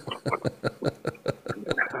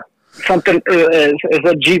 Something is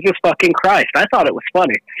a Jesus fucking Christ. I thought it was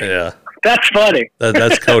funny. Yeah. That's funny.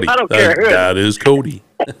 That's Cody. I don't care who. That is Cody.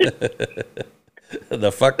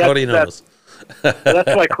 The fuck Cody knows.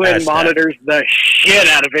 That's why Quinn monitors the shit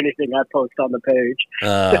out of anything I post on the page.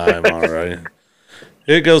 I'm all right.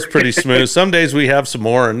 It goes pretty smooth. Some days we have some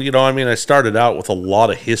more, and I started out with a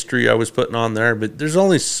lot of history I was putting on there, but there's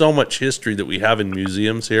only so much history that we have in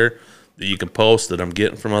museums here that you can post that I'm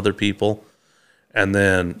getting from other people. And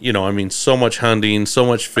then, so much hunting, so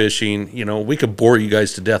much fishing. We could bore you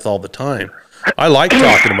guys to death all the time. I like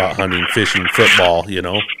talking about hunting, fishing, football,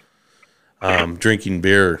 drinking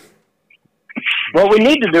beer. What we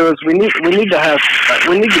need to do is we need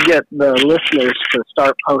to get the listeners to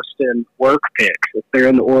start posting work pics if they're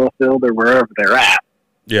in the oil field or wherever they're at.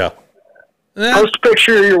 Yeah. Post a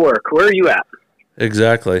picture of your work. Where are you at?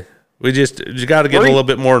 Exactly. You got to get a little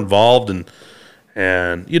bit more involved, and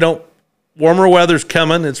warmer weather's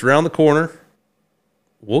coming. It's around the corner.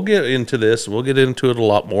 We'll get into this. We'll get into it a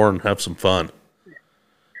lot more and have some fun.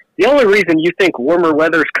 The only reason you think warmer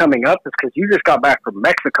weather's coming up is because you just got back from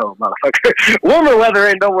Mexico, motherfucker. Warmer weather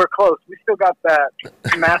ain't nowhere close. We still got that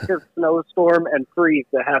massive snowstorm and freeze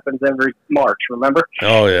that happens every March, remember?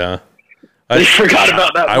 Oh, yeah. I forgot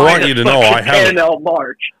about that. I want you to know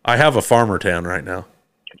March. I have a farmer tan right now.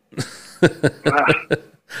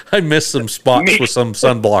 I missed some spots with some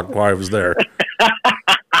sunblock while I was there.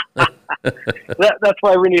 That's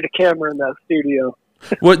why we need a camera in that studio.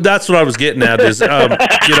 Well, that's what I was getting at is,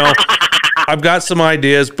 I've got some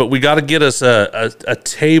ideas, but we got to get us a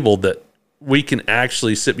table that we can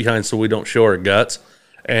actually sit behind so we don't show our guts.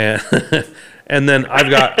 And and then I've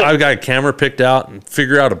got a camera picked out and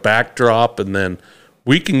figure out a backdrop, and then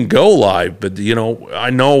we can go live. But, I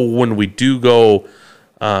know when we do go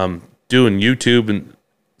doing YouTube and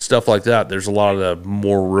stuff like that, there's a lot of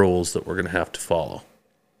more rules that we're going to have to follow.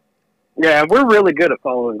 Yeah, we're really good at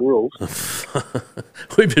following rules.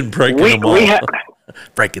 We've been breaking them all.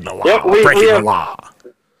 Breaking the law. Yep, the law.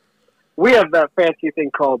 We have that fancy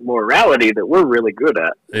thing called morality that we're really good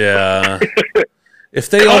at. Yeah. If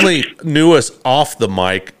they only knew us off the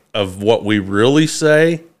mic of what we really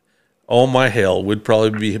say, oh my hell, we'd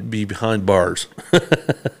probably be behind bars.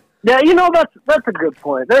 Yeah, that's a good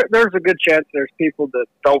point. There's a good chance there's people that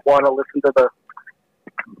don't want to listen to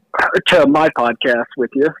my podcast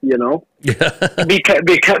with you, Yeah.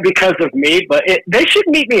 because of me. But they should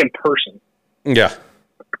meet me in person. Yeah.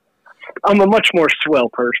 I'm a much more swell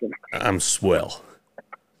person. I'm swell.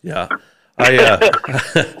 Yeah. I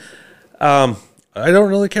don't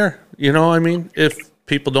really care. If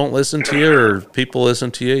people don't listen to you or people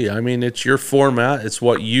listen to you, it's your format. It's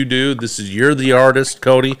what you do. You're the artist,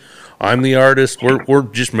 Cody. I'm the artist. We're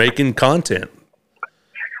just making content.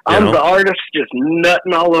 I'm the artist just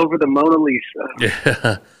nutting all over the Mona Lisa.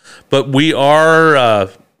 Yeah. But we are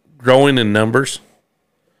growing in numbers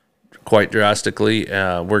quite drastically.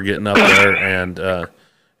 We're getting up there, and,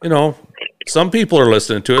 you know, some people are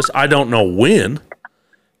listening to us. I don't know when,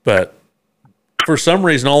 but for some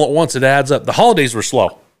reason, all at once, it adds up. The holidays were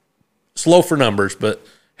slow for numbers, but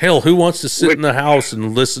hell, who wants to sit in the house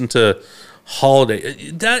and listen to holiday?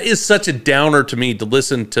 That is such a downer to me, to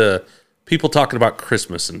listen to people talking about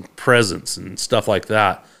Christmas and presents and stuff like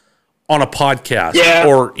that on a podcast. Yeah.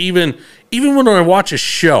 Or even when I watch a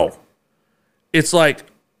show, it's like,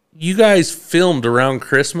 you guys filmed around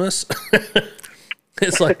Christmas.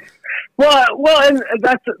 It's like, well, and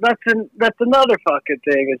that's another fucking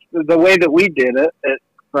thing. It's the way that we did it. It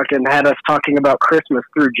fucking had us talking about Christmas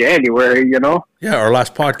through January, you know? yeah, our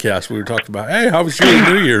last podcast, we were talking about, hey, how was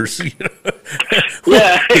your New Year's? You know?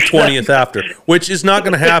 Yeah. The 20th after, which is not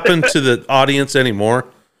going to happen to the audience anymore,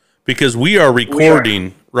 because we are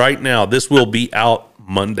recording right now. This will be out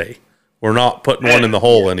Monday. We're not putting one in the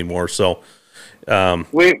hole anymore. So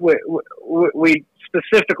we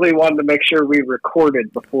specifically wanted to make sure we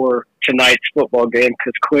recorded before tonight's football game,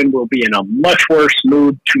 because Quinn will be in a much worse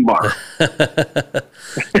mood tomorrow.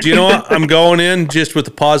 Do you know what? I'm going in just with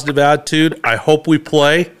a positive attitude. I hope we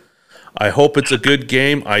play. I hope it's a good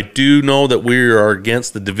game. I do know that we are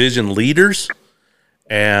against the division leaders.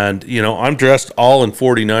 And, you know, I'm dressed all in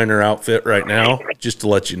 49er outfit right now, just to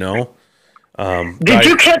let you know. Did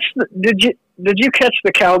you catch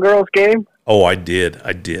the Cowgirls game? Oh, I did.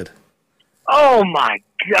 Oh my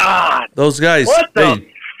God! Those guys. What the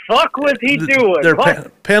fuck was he doing? Their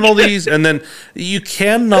penalties, and then you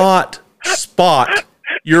cannot spot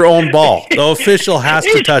your own ball. The official has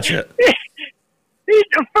to touch it. He's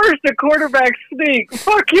first a quarterback sneak.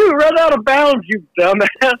 Fuck you! Run out of bounds, you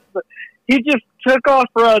dumbass. He just took off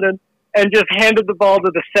running and just handed the ball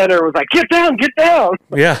to the center. Was like, get down, get down.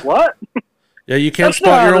 Yeah. What? Yeah, you can't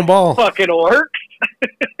spot your own ball. Fucking works.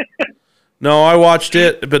 No, I watched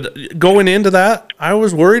it, but going into that, I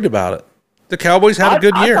was worried about it. The Cowboys had a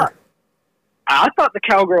good year. I thought the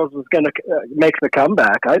Cowgirls was going to make the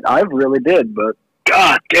comeback. I really did, but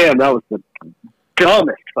god damn, that was the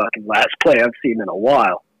dumbest fucking last play I've seen in a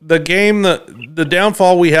while. The game, the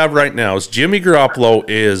downfall we have right now is Jimmy Garoppolo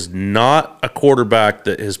is not a quarterback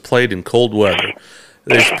that has played in cold weather.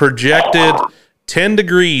 It's projected 10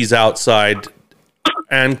 degrees outside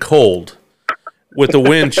and cold with the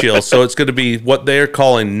wind chill, so it's going to be what they're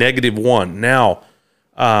calling -1. Now,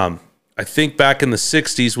 I think back in the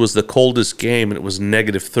 60s was the coldest game, and it was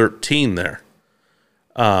 -13 there.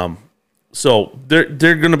 So they're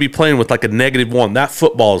going to be playing with like a -1. That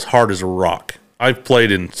football is hard as a rock. I've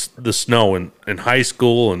played in the snow in high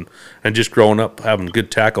school and just growing up having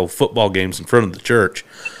good tackle football games in front of the church.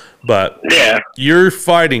 But yeah, you're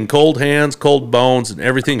fighting cold hands, cold bones, and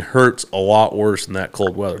everything hurts a lot worse in that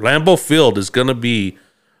cold weather. Lambeau Field is going to be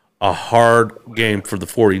a hard game for the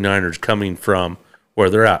 49ers coming from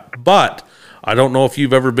where they're at. But I don't know if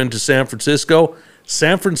you've ever been to San Francisco.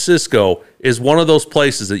 San Francisco is one of those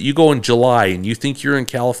places that you go in July and you think you're in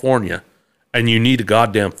California and you need a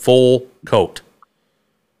goddamn full coat.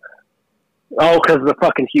 Oh, because of the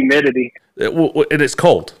fucking humidity. And it's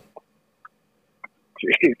cold.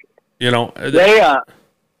 Jeez. You know,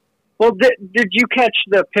 well, did you catch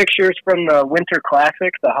the pictures from the Winter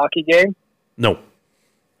Classic, the hockey game? No.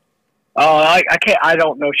 Oh, I can't. I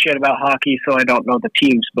don't know shit about hockey, so I don't know the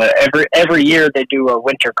teams. But every year they do a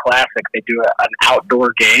Winter Classic. They do an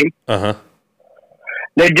outdoor game.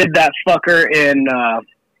 They did that fucker in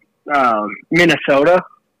Minnesota.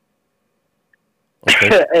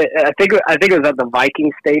 Okay. I think it was at the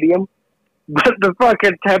Viking Stadium, but the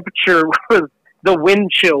fucking temperature was. The wind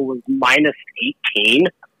chill was -18.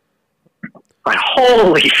 Like,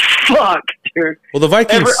 holy fuck, dude. Well, the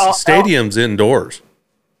Vikings stadium's indoors.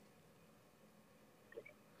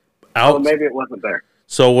 Oh, maybe it wasn't there.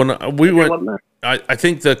 So when we went, I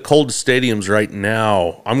think the coldest stadiums right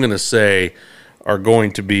now, I'm going to say, are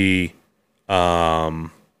going to be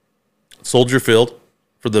Soldier Field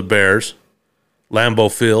for the Bears, Lambeau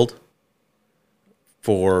Field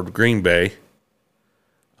for Green Bay.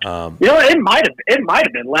 It might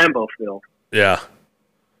have been Lambeau Field. Yeah.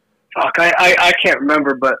 Fuck, I can't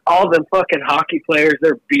remember, but all them fucking hockey players,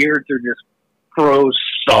 their beards are just froze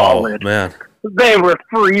solid. Oh, man. They were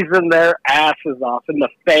freezing their asses off, and the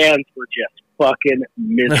fans were just fucking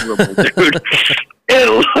miserable, dude. It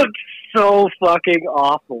looked so fucking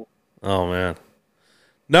awful. Oh, man.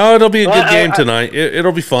 No, it'll be a good game tonight.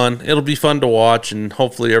 It'll be fun. It'll be fun to watch, and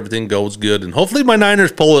hopefully everything goes good. And hopefully my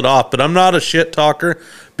Niners pull it off, but I'm not a shit talker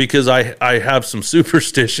because I have some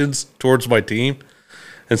superstitions towards my team.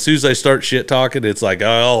 as soon as I start shit talking, it's like,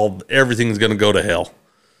 oh, everything's going to go to hell.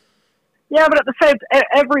 Yeah, but at the same time,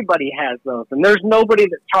 everybody has those, and there's nobody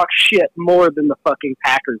that talks shit more than the fucking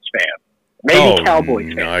Packers fan. Maybe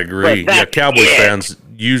Cowboys fans. I agree. Yeah, Cowboys fans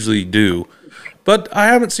usually do. But I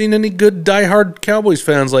haven't seen any good diehard Cowboys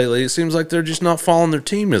fans lately. It seems like they're just not following their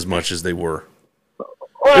team as much as they were.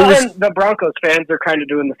 Well, and the Broncos fans are kind of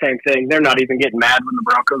doing the same thing. They're not even getting mad when the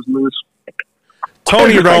Broncos lose.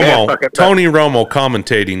 Tony Romo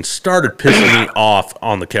commentating started pissing me off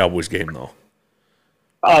on the Cowboys game, though.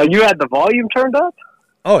 You had the volume turned up?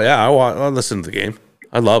 Oh, yeah. I listened to the game.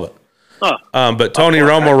 I love it. Huh. But Tony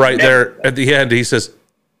Romo right there at the end, he says,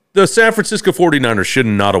 the San Francisco 49ers should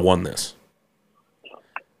not have won this.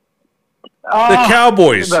 The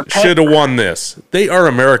Cowboys should have won this. They are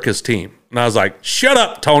America's team. And I was like, shut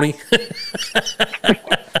up, Tony.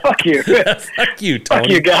 Fuck you. Fuck you, Tony. Fuck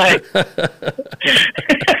you, guy.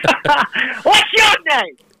 What's your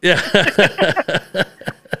name? Yeah.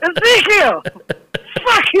 Ezekiel.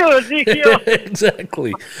 Fuck you, Ezekiel.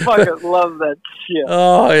 Exactly. Fucking love that shit.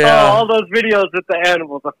 Oh, yeah. All those videos with the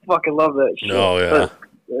animals, I fucking love that shit. Oh, yeah.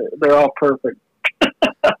 They're all perfect.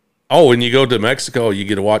 Oh, when you go to Mexico, you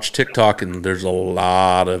get to watch TikTok, and there's a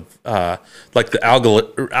lot of, like the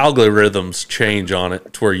algorithms change on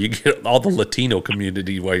it to where you get all the Latino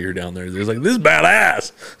community while you're down there. There's like, this is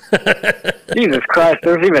badass. Jesus Christ,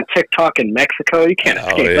 there's even TikTok in Mexico. You can't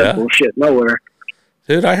escape that bullshit nowhere.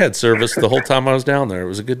 Dude, I had service the whole time I was down there. It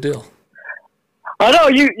was a good deal. I know,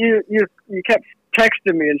 you kept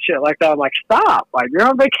texting me and shit like that. I'm like, stop. Like, you're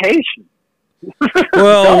on vacation.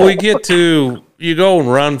 Well, you go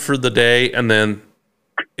and run for the day, and then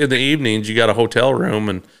in the evenings you got a hotel room,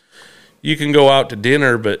 and you can go out to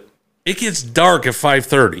dinner, but it gets dark at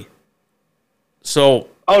 5:30. So,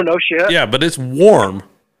 oh no shit. Yeah, but it's warm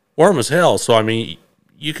as hell. So I mean,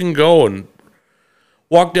 you can go and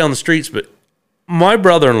walk down the streets, but my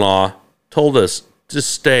brother-in-law told us to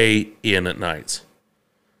stay in at nights.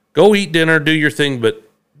 Go eat dinner, do your thing, but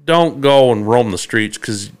don't go and roam the streets,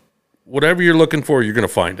 because whatever you're looking for, you're going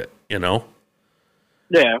to find it, you know?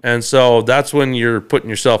 Yeah. And so that's when you're putting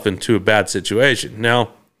yourself into a bad situation. Now,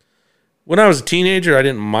 when I was a teenager, I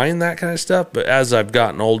didn't mind that kind of stuff, but as I've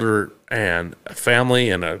gotten older and a family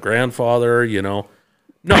and a grandfather, you know,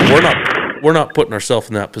 no, we're not putting ourselves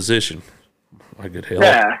in that position. My good hell.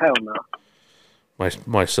 Yeah, hell no.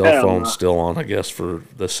 My cell phone's still on, I guess, for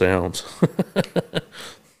the sounds.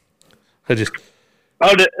 Oh, did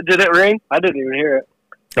it ring? I didn't even hear it.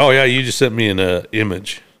 Oh, yeah, you just sent me an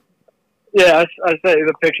image. Yeah, I sent you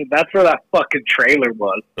the picture. That's where that fucking trailer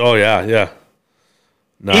was. Oh, yeah.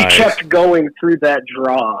 Nice. He kept going through that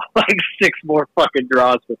draw. Like 6 more fucking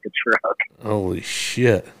draws with the truck. Holy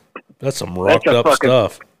shit. That's some rocked up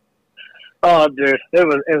stuff. Oh, dude. It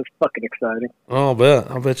was fucking exciting. Oh,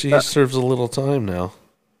 I bet he serves a little time now.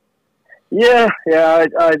 Yeah, I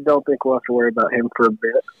don't think we'll have to worry about him for a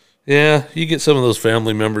bit. Yeah, you get some of those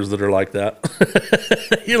family members that are like that.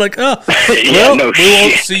 You're like, oh, yeah, well, we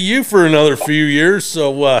won't see you for another few years,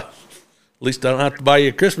 so at least I don't have to buy you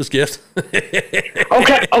a Christmas gift.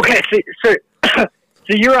 Okay. So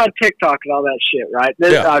you're on TikTok and all that shit, right?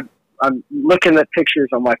 Yeah. I'm looking at pictures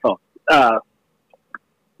on my phone.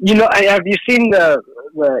 You know, have you seen the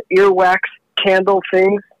earwax candle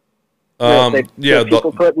things? That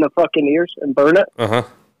people put in the fucking ears and burn it.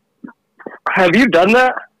 Have you done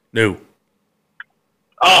that? No.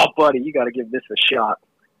 Oh, buddy, you got to give this a shot.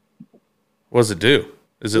 What does it do?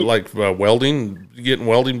 Is it like welding? You getting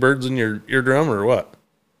welding birds in your eardrum or what?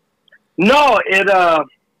 No,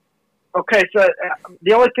 okay, so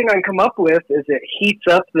the only thing I can come up with is it heats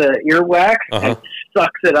up the earwax and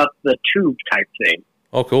sucks it up the tube type thing.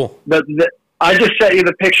 Oh, cool. But I just sent you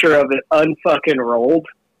the picture of it unfucking rolled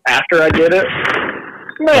after I did it.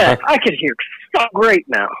 Man, I can hear so great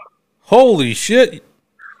now. Holy shit.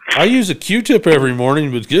 I use a Q-tip every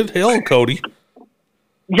morning, but good hell, Cody.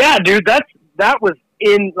 Yeah, dude, that was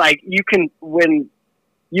in, like, you can, when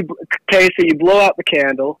you, okay, so you blow out the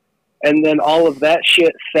candle, and then all of that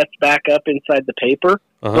shit sets back up inside the paper,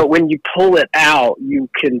 but when you pull it out, you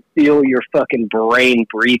can feel your fucking brain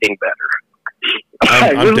breathing better.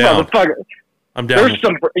 I'm down. I'm down. There's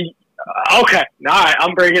some, okay, all right,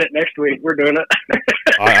 I'm bringing it next week. We're doing it.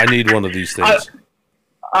 I need one of these things.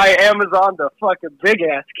 I Amazoned a fucking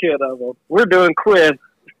big-ass kit of them. We're doing Quinn.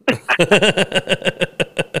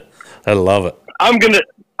 I love it.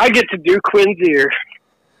 I get to do Quinn's ear.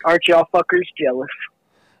 Aren't y'all fuckers jealous?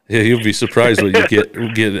 Yeah, you'll be surprised when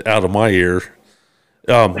you get out of my ear.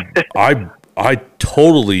 I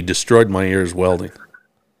totally destroyed my ears welding.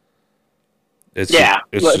 It's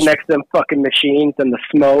next to them fucking machines and the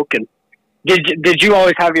smoke and Did you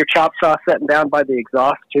always have your chop saw sitting down by the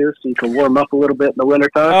exhaust too, so you can warm up a little bit in the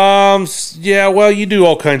wintertime? Yeah, well, you do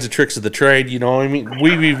all kinds of tricks of the trade, you know. I mean,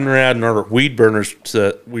 we've even had our weed burners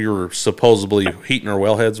that we were supposedly heating our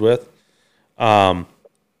wellheads with.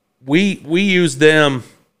 We use them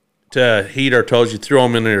to heat our toes. You throw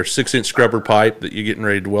them in their 6-inch scrubber pipe that you're getting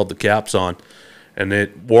ready to weld the caps on, and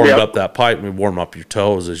it warmed up that pipe and warm up your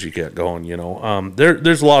toes as you get going, you know.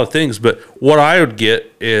 There's a lot of things, but what I would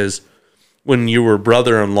get is when you were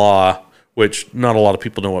brother-in-law, which not a lot of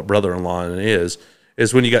people know what brother-in-law is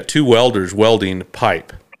when you got two welders welding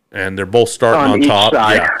pipe, and they're both starting on top.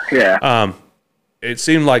 Side. Yeah. It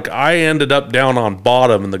seemed like I ended up down on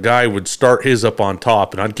bottom, and the guy would start his up on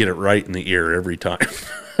top, and I'd get it right in the ear every time.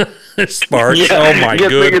 Sparks. Yeah, oh my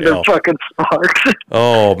good hell. Fucking sparks.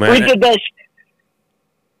 Oh man. We did that.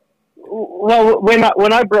 Well,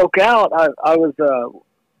 when I broke out, I was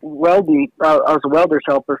welding. I was a welder's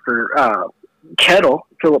helper for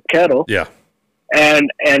Philip Kettle. Yeah.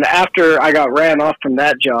 And after I got ran off from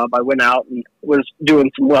that job, I went out and was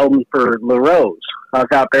doing some welding for LaRose. I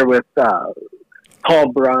was out there with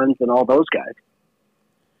Paul Bruns and all those guys.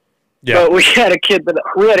 Yeah. But we had a kid that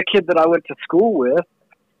I went to school with.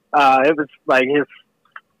 It was like his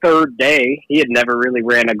third day. He had never really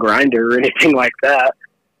ran a grinder or anything like that.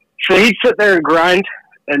 So he'd sit there and grind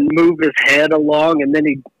and move his head along, and then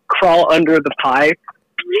he'd crawl under the pipe.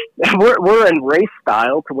 We're in race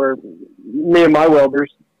style to where me and my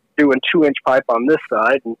welders doing 2-inch pipe on this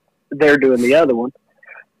side, and they're doing the other one.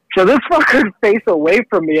 So this fucker's face away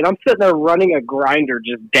from me, and I'm sitting there running a grinder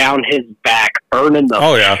just down his back, burning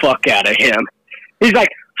the fuck out of him. He's like,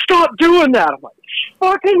 "Stop doing that." I'm like,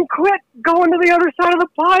 "Fucking quit going to the other side of the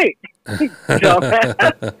pipe."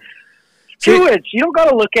 Dumbass. 2-inch. You don't got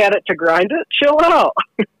to look at it to grind it. Chill out.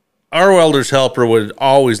 Our welder's helper would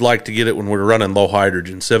always like to get it when we're running low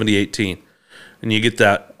hydrogen, 7018. And you get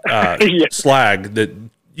that slag that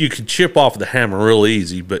you can chip off the hammer real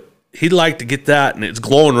easy, but he'd like to get that, and it's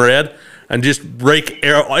glowing red, and just rake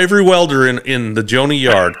every welder in the Joni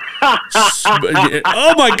yard.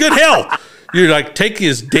 Oh, my good hell. You're like, take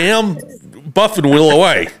his damn buffing wheel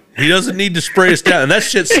away. He doesn't need to spray us down. And that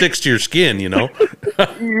shit sticks to your skin, you know?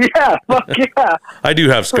 Yeah, fuck yeah. I do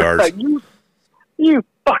have scars. You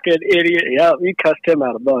fucking idiot. Yeah, you cussed him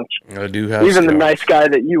out a bunch. I do have Even scars. the nice guy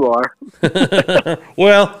that you are.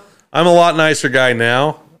 Well, I'm a lot nicer guy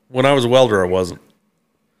now. When I was a welder, I wasn't.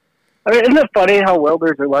 I mean, isn't it funny how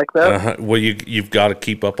welders are like that? Well, you've got to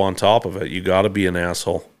keep up on top of it. You got to be an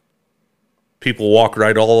asshole. People walk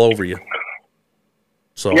right all over you.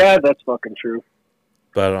 So yeah, that's fucking true.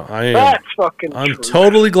 But that's fucking I'm true.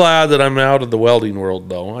 totally glad that I'm out of the welding world,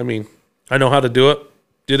 though. I mean, I know how to do it.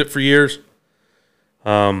 Did it for years.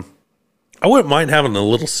 I wouldn't mind having a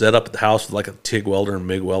little setup at the house with like a TIG welder and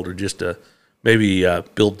MIG welder just to maybe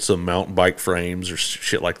build some mountain bike frames or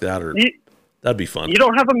shit like that. That'd be fun. You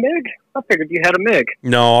don't have a MIG? I figured you had a MIG.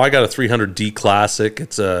 No, I got a 300D Classic.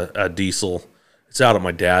 It's a diesel. It's out at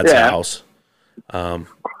my dad's house. I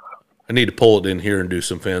need to pull it in here and do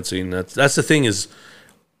some fencing. That's the thing is,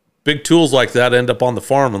 big tools like that end up on the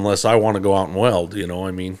farm unless I want to go out and weld. You know,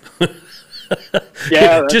 I mean,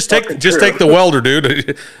 yeah, just take the welder,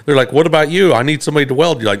 dude. They're like, "What about you? I need somebody to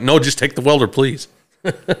weld." You're like, "No, just take the welder, please."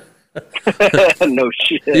 No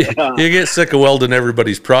shit. You get sick of welding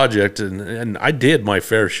everybody's project, and I did my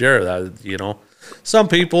fair share of that. You know, some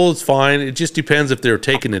people it's fine. It just depends if they're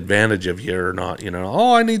taking advantage of you or not. You know,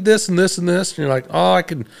 oh, I need this and this and this, and you're like, oh,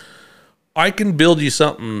 I can build you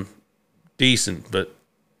something decent, but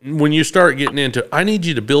when you start getting into, I need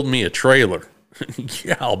you to build me a trailer.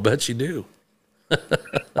 Yeah, I'll bet you do.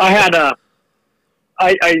 I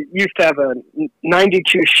used to have a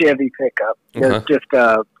 92 Chevy pickup. It was just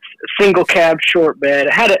a single cab short bed.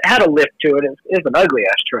 It had a lift to it. It was an ugly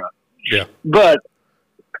ass truck. Yeah. But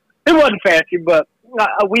it wasn't fancy, but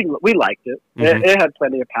we liked it. Mm-hmm. It had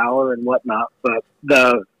plenty of power and whatnot, but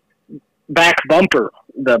the back bumper,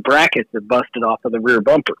 the brackets had busted off of the rear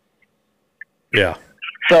bumper. Yeah.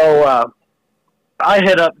 So I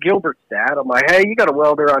hit up Gilbert's dad. I'm like, hey, you got a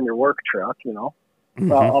welder on your work truck, you know. Mm-hmm.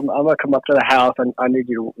 So I'm going to come up to the house, and I need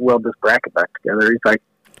you to weld this bracket back together. He's like,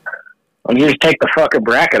 well, you just take the fucking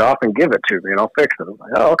bracket off and give it to me, and I'll fix it. I'm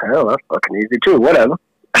like, oh, okay, well, that's fucking easy, too. Whatever.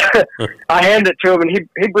 I hand it to him, and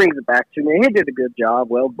he brings it back to me. He did a good job,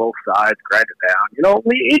 weld both sides, grind it down. You know,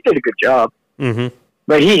 he did a good job. Mm-hmm.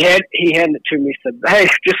 But he handed it to me, said, hey,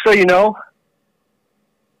 just so you know,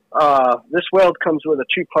 this weld comes with a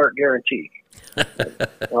 2-part guarantee.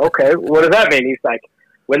 Okay, what does that mean? He's like,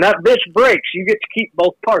 when that bitch breaks, you get to keep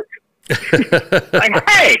both parts. Like,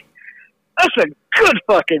 hey, That's a good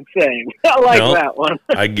fucking saying. I like that one.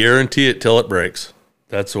 I guarantee it till it breaks.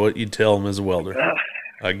 That's what you tell them as a welder.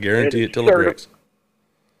 I guarantee it till it breaks.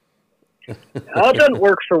 That doesn't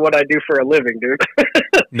work for what I do for a living, dude.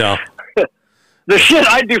 No. The shit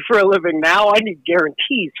I do for a living now, I need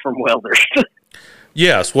guarantees from welders.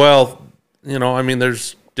 Yes, well, I mean,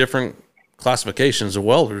 there's different classifications of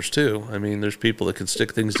welders too. I mean, there's people that can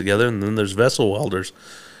stick things together, and then there's vessel welders.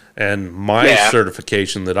 And my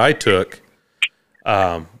certification that I took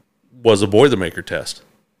was a Boilermaker test.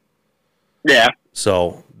 Yeah.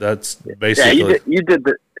 So that's basically you did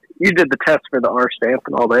the test for the R stamp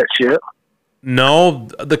and all that shit. No,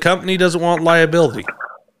 the company doesn't want liability.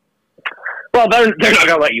 Well, they're not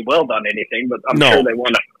gonna let you weld on anything, but I'm sure they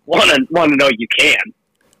want to know you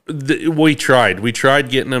can. We tried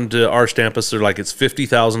getting them to R stamp us. They're like, it's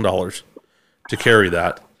 $50,000 to carry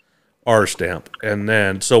that R stamp, and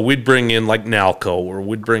then so we'd bring in like Nalco, or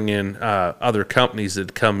we'd bring in other companies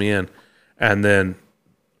that come in, and then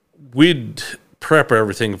we'd prep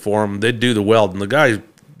everything for them. They'd do the weld, and the guys,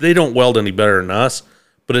 they don't weld any better than us,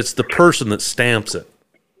 but it's the person that stamps it,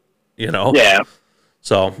 Yeah.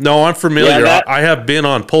 So, no, I'm familiar. I have been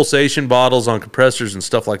on pulsation bottles, on compressors and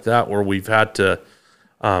stuff like that, where we've had to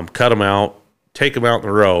cut them out, take them out on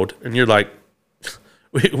the road, and you're like,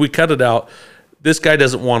 we cut it out. This guy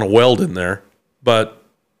doesn't want to weld in there, but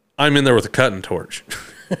I'm in there with a cutting torch.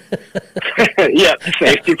 Yeah,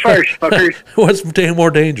 safety first, fuckers. What's more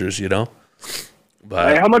dangerous, But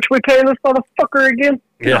hey, how much we paying this motherfucker again?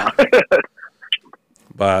 Yeah.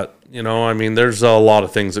 But, I mean, there's a lot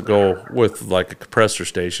of things that go with like a compressor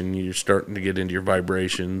station. You're starting to get into your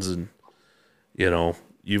vibrations, and,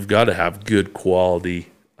 you've got to have good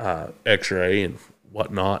quality X-ray and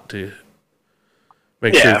whatnot to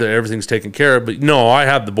make sure that everything's taken care of. But no, I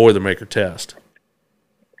had the Boilermaker test.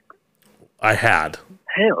 I had.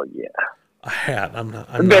 Hell yeah. I had. I'm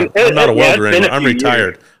not a welder anymore. I'm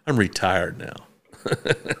retired. I'm retired now.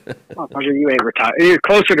 You ain't retired. You're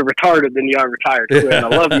closer to retarded than you are retired, Quinn. I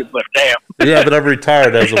love you, but damn. Yeah, but I'm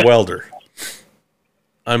retired as a welder.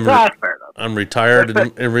 I'm retired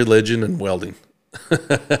in religion and welding.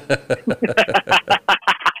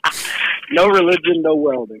 No religion, no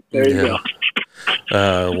welding. There you go.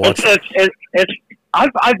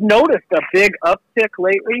 I've noticed a big uptick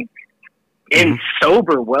lately in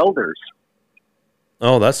sober welders.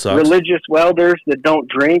 Oh, that sucks. Religious welders that don't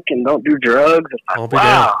drink and don't do drugs.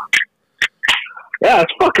 Wow. Yeah,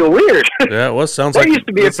 it's fucking weird. Yeah, well, it sounds like used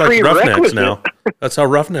to be a Roughnecks now. That's how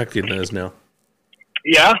Roughnecking is now.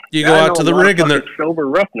 Yeah. You go out to the rig and they're sober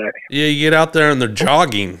roughneck. Yeah, you get out there and they're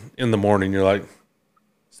jogging in the morning. You're like,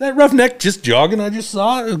 is that roughneck just jogging? I just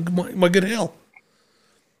saw it. My good hell.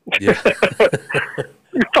 Yeah.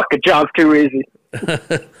 Your fucking job's too easy.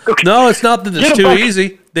 No, it's not that it's too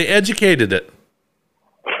easy. They educated it.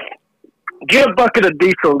 Get a bucket of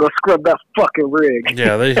diesel and go scrub that fucking rig.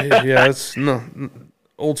 Yeah, it's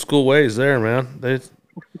old school ways there, man. It's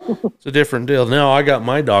a different deal. Now I got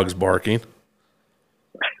my dogs barking.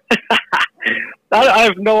 I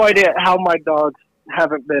have no idea how my dogs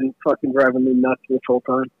haven't been fucking driving me nuts this whole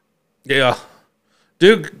time. Yeah.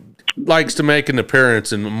 Duke likes to make an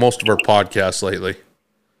appearance in most of our podcasts lately.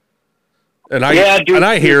 And I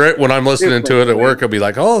hear it when I'm listening to it at work. I'll be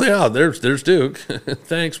like, "Oh yeah, there's Duke."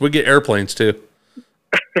 Thanks. We get airplanes too.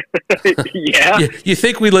 Yeah. You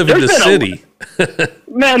think we live in the city?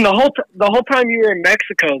 Man, the whole time you were in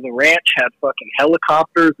Mexico, the ranch had fucking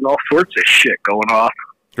helicopters and all sorts of shit going off.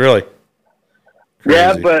 Really? Crazy.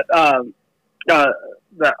 Yeah, but a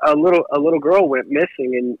little girl went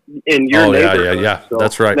missing in your neighborhood. Yeah. So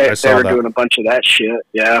that's right. They were doing a bunch of that shit.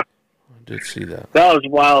 Yeah. I did see that. That was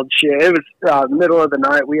wild shit. It was middle of the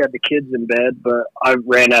night. We had the kids in bed, but I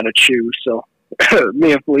ran out of chew, so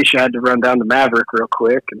me and Felicia had to run down to Maverick real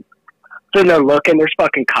quick. And sitting there looking, there's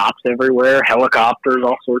fucking cops everywhere, helicopters,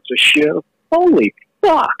 all sorts of shit. Holy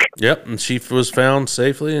fuck. Yep, and she was found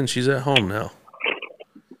safely, and she's at home now.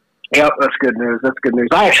 Yep, that's good news.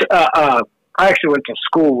 I actually went to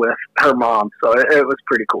school with her mom, so it was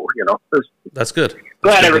pretty cool, That's good.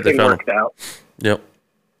 Glad everything worked out. Yep.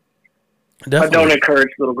 Definitely. I don't encourage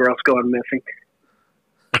little girls going missing.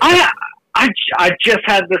 I just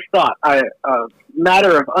had this thought.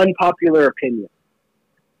 Matter of unpopular opinion.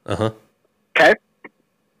 Uh-huh. Okay?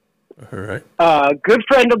 All right. A good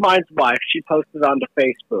friend of mine's wife, she posted onto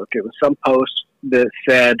Facebook. It was some post that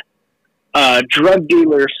said, drug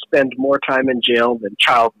dealers spend more time in jail than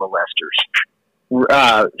child molesters.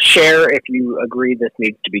 Share if you agree this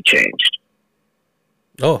needs to be changed.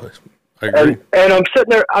 Oh, I agree. And I'm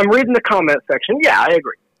sitting there, I'm reading the comment section. Yeah, I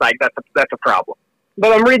agree. Like, that's a problem.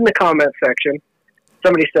 But I'm reading the comment section.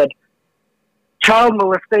 Somebody said, child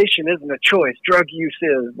molestation isn't a choice. Drug use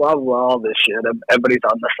is, blah, blah, all this shit. Everybody's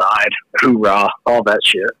on the side. Hoorah. All that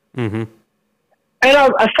shit. Mm-hmm. And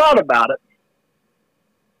I thought about it.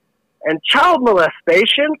 And child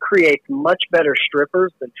molestation creates much better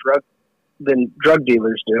strippers than drug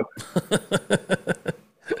dealers do.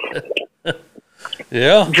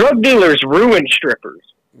 Yeah. Drug dealers ruin strippers.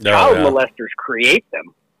 Child yeah. molesters create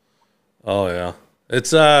them. Oh yeah.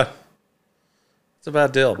 It's a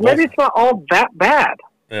bad deal. Maybe it's not all that bad.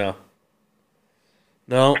 Yeah.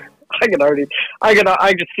 No. I can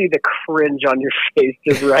see the cringe on your face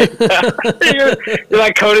just right now. you're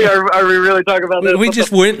like, Cody, are we really talking about this? We What just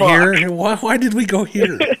the went fuck? here. Why did we go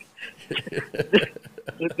here?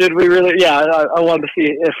 Did we really? Yeah, I wanted to see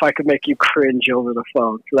if I could make you cringe over the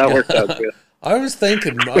phone. So that worked out good. I was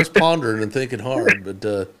pondering and thinking hard, but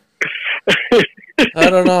I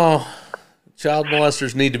don't know. Child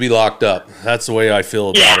molesters need to be locked up. That's the way I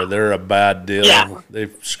feel about it. They're a bad deal. Yeah.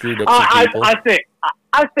 They've screwed up some people.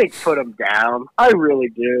 I think put them down. I really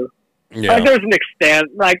do. Yeah. Like, there's an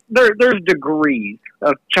extent. Like there's degrees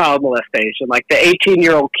of child molestation. Like the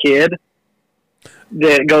 18-year-old kid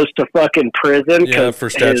that goes to fucking prison. Yeah, for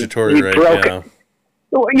statutory rape.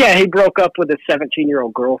 Yeah, he broke up with his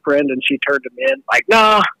 17-year-old girlfriend, and she turned him in. Like,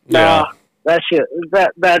 nah, that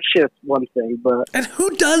shit's one thing. But and who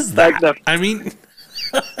does that? Like I mean,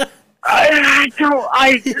 I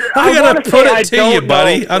gotta put it to you,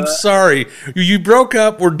 buddy. Know, I'm sorry. You broke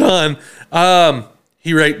up. We're done.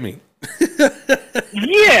 He raped me.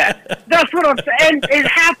 Yeah, that's what I'm saying. And it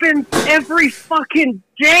happens every fucking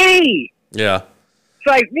day. Yeah. It's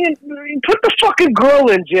like, man, put the fucking girl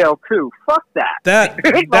in jail too. Fuck that. That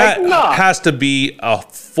has to be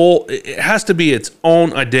it has to be its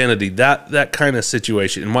own identity. That kind of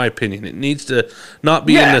situation, in my opinion, it needs to not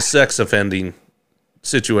be in the sex offending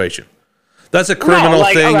situation. That's a criminal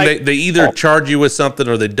thing. They either charge you with something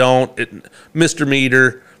or they don't.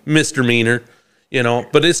 Misdemeanor,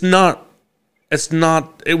 but it's not,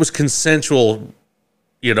 it was consensual,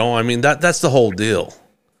 I mean, that's the whole deal.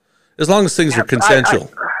 As long as things are consensual.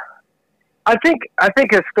 I think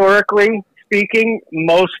historically speaking,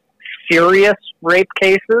 most serious rape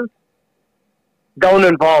cases don't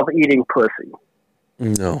involve eating pussy.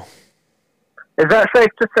 No. Is that safe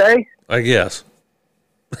to say? I guess.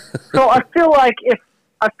 So I feel like if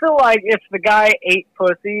the guy ate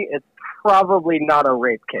pussy, it's probably not a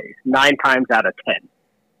rape case 9 times out of 10.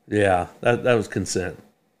 Yeah, that was consent.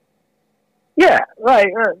 Yeah,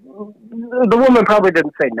 right. The woman probably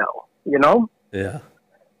didn't say no, Yeah.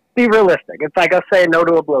 Be realistic. It's like us saying no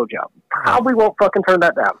to a blowjob. Probably won't fucking turn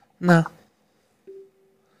that down. No.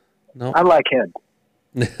 I like head.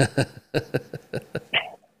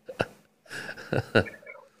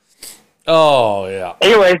 Oh, yeah.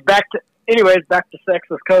 Anyways, back to sex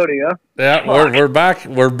with Cody, huh? Yeah, we're back.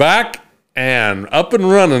 We're back and up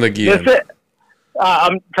and running again. That's it.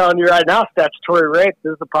 I'm telling you right now, statutory rape.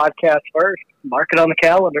 This is the podcast first. Mark it on the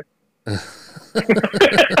calendar.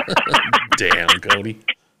 Damn, Cody.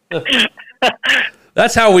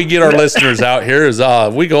 That's how we get our listeners out here is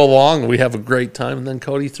we go along, we have a great time, and then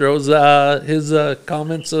Cody throws his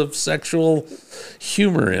comments of sexual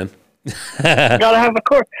humor in. Gotta have a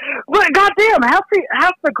course. But goddamn, half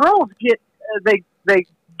the girls they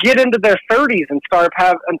get into their 30s and start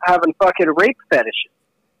having fucking rape fetishes.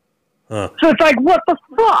 Huh. So it's like, what the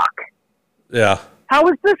fuck? Yeah. How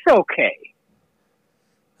is this okay?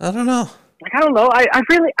 I don't know. Like, I don't know. I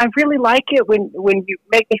really like it when you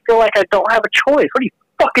make me feel like I don't have a choice. What are you,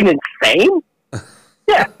 fucking insane?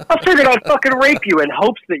 Yeah, I figured I'd fucking rape you in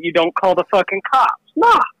hopes that you don't call the fucking cops.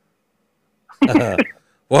 Nah.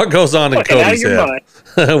 What goes on in Cody's head?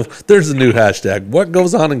 There's a new hashtag. What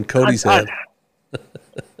goes on in Cody's head?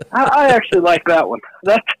 I actually like that one.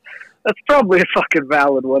 That's probably a fucking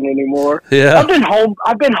valid one anymore. Yeah. I've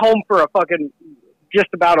been home for a fucking just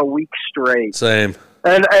about a week straight. Same.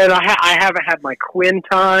 And I haven't had my Quinn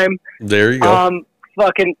time. There you go.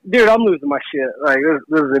 Fucking dude, I'm losing my shit. Like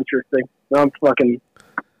this is interesting. I'm fucking.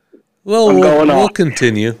 Well, we'll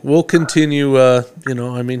continue. We'll continue. I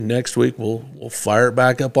mean, next week we'll fire it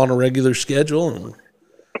back up on a regular schedule, and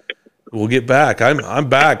we'll get back. I'm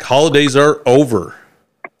back. Holidays are over.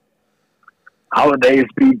 Holidays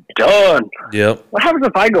be done. Yep. What happens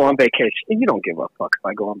if I go on vacation? You don't give a fuck if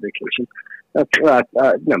I go on vacation.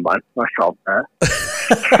 Never mind. I solved that.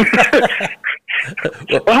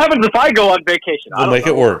 What happens if I go on vacation? We'll make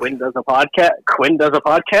it work. Quinn does a podcast.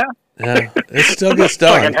 Yeah, it still gets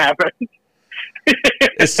done.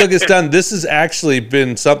 It still gets done. This has actually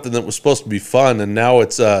been something that was supposed to be fun, and now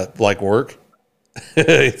it's like work.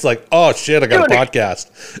 It's like, oh shit, I got a podcast,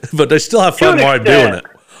 but I still have fun while I'm doing it.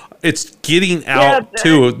 It's getting out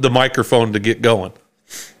to the microphone to get going.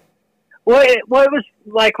 Well, it was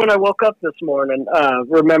like when I woke up this morning,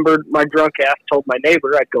 remembered my drunk ass told my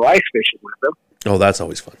neighbor I'd go ice fishing with him. Oh, that's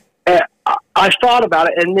always fun. I thought about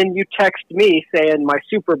it, and then you text me saying my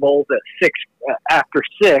Super Bowl's at 6 after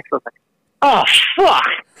 6. I was like, oh,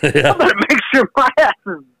 fuck. Yeah. I better make sure my ass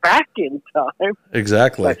is back in time.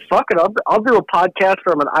 Exactly. Like, fuck it. I'll do a podcast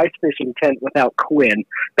from an ice fishing tent without Quinn.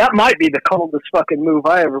 That might be the coldest fucking move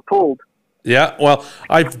I ever pulled. Yeah, well,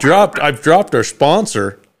 I've dropped our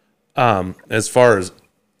sponsor as far as,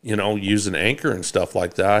 you know, using Anchor and stuff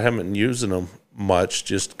like that. I haven't using them much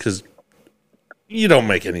just because you don't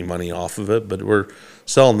make any money off of it, but we're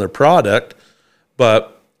selling their product.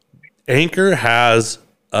 But Anchor has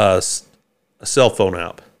a cell phone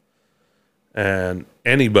app, and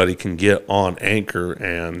anybody can get on Anchor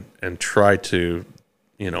and try to,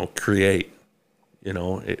 you know, create. You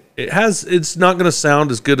know, it's not going to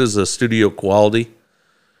sound as good as a studio quality,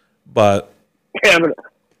 but yeah, but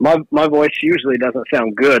my voice usually doesn't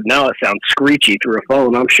sound good. Now it sounds screechy through a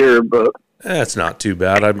phone, I'm sure, but it's not too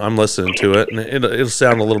bad. I'm listening to it, and it'll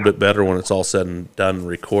sound a little bit better when it's all said and done and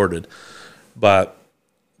recorded. But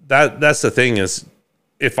that's the thing is,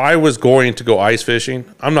 if I was going to go ice fishing,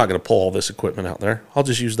 I'm not going to pull all this equipment out there. I'll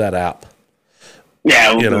just use that app.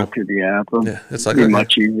 Yeah, we'll go through the app. Yeah, it's like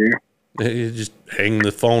much easier. You just hang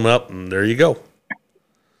the phone up, and there you go.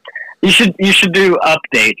 You should do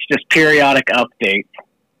updates, just periodic updates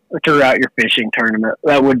throughout your fishing tournament.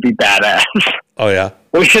 That would be badass. Oh yeah,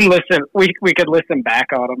 we can listen. We could listen back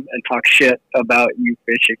on them and talk shit about you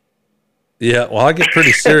fishing. Yeah, well, I get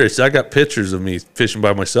pretty serious. I got pictures of me fishing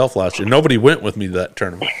by myself last year. Nobody went with me to that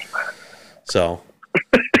tournament. So,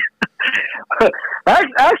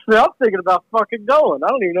 actually, I'm thinking about fucking going. I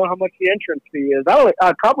don't even know how much the entrance fee is.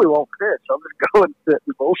 I probably won't fish. I'll just go and sit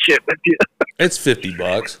and bullshit with you. It's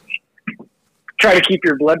 $50. Try to keep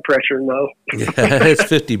your blood pressure low. Yeah, it's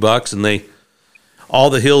 $50, and all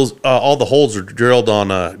the holes are drilled on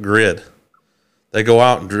a grid. They go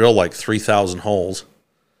out and drill like 3,000 holes,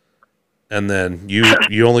 and then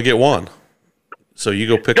you only get one. So you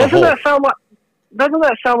go pick a hole. Doesn't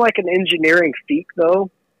that sound like an engineering feat, though?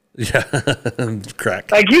 Yeah,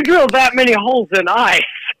 crack. Like, you drill that many holes in ice.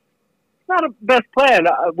 It's not a best plan.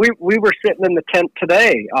 We were sitting in the tent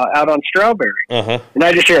today out on Strawberry, and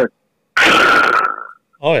I just hear.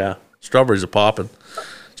 Oh yeah, strawberries are popping.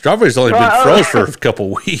 Strawberries only been froze for a couple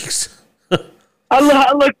weeks.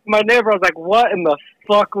 I looked at my neighbor. I was like, "What in the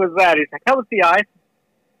fuck was that?" He's like, "How was the ice?"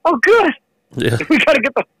 Oh, good. Yeah, we got to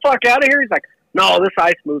get the fuck out of here. He's like, "No, this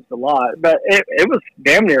ice moves a lot, but it was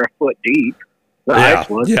damn near a foot deep." The ice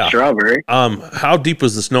was Strawberry. How deep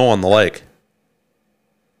was the snow on the lake?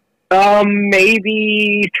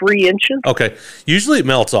 Maybe 3 inches. Okay, usually it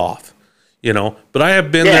melts off. You know, but I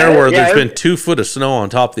have been there where there's been 2 foot of snow on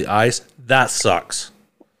top of the ice. That sucks.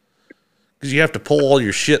 Because you have to pull all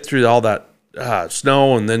your shit through all that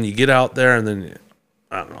snow, and then you get out there, and then,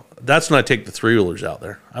 I don't know. That's when I take the 3-wheelers out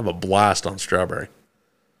there. I have a blast on Strawberry.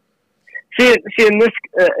 See, and this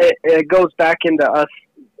it goes back into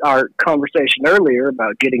our conversation earlier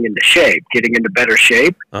about getting into shape, getting into better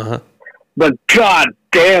shape. But god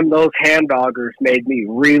damn, those hand augers made me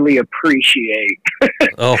really appreciate.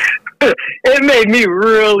 Oh. It made me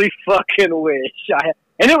really fucking wish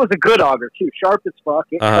and it was a good auger too, sharp as fuck.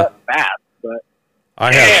 It cut fast, but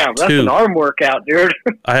that's an arm workout, dude.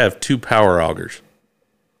 I have 2 power augers,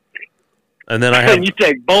 and then I have. And you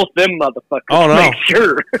take both them motherfuckers. Oh no, make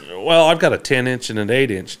sure. Well, I've got a 10-inch and an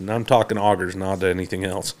 8-inch, and I'm talking augers, not anything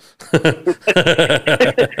else.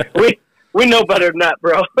 We know better than that,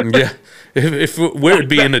 bro. Yeah, if we'd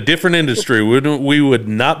be in a different industry, we would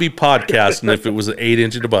not be podcasting if it was an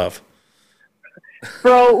 8-inch and above.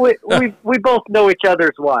 Bro, we both know each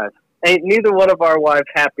other's wives. Ain't neither one of our wives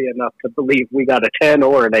happy enough to believe we got a 10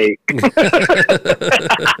 or an 8.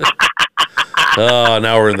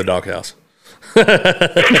 Now we're in the doghouse.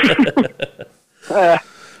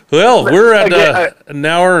 Well, we're at an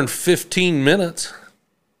hour and 15 minutes.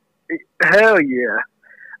 Hell yeah.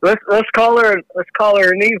 Let's call her an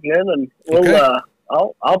evening, and we'll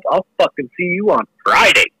I'll fucking see you on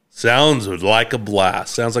Friday. Sounds like a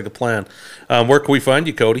blast. Sounds like a plan. Where can we find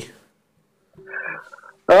you, Cody?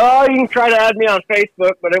 Oh, you can try to add me on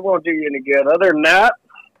Facebook, but it won't do you any good. Other than that,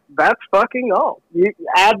 that's fucking all. You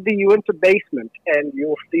add the Uinta Basement, and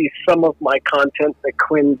you'll see some of my content that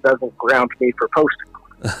Quinn doesn't ground me for posting.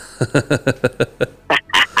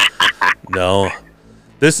 No.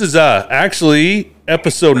 This is actually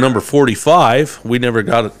episode number 45. We never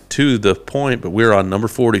got to the point, but we're on number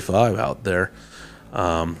 45 out there.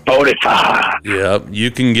 Bodita. Yeah,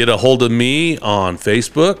 you can get a hold of me on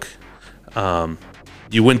Facebook.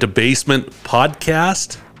 You went to Basement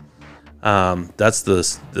Podcast. That's the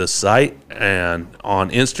site. And on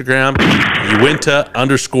Instagram, you went to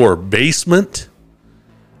 _basement.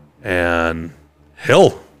 And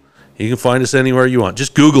hell, you can find us anywhere you want.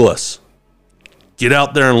 Just Google us. Get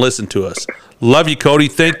out there and listen to us. Love you, Cody.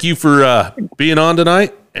 Thank you for being on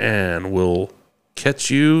tonight. And we'll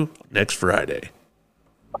catch you next Friday.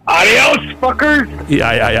 Adios, fuckers.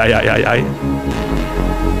 Yeah.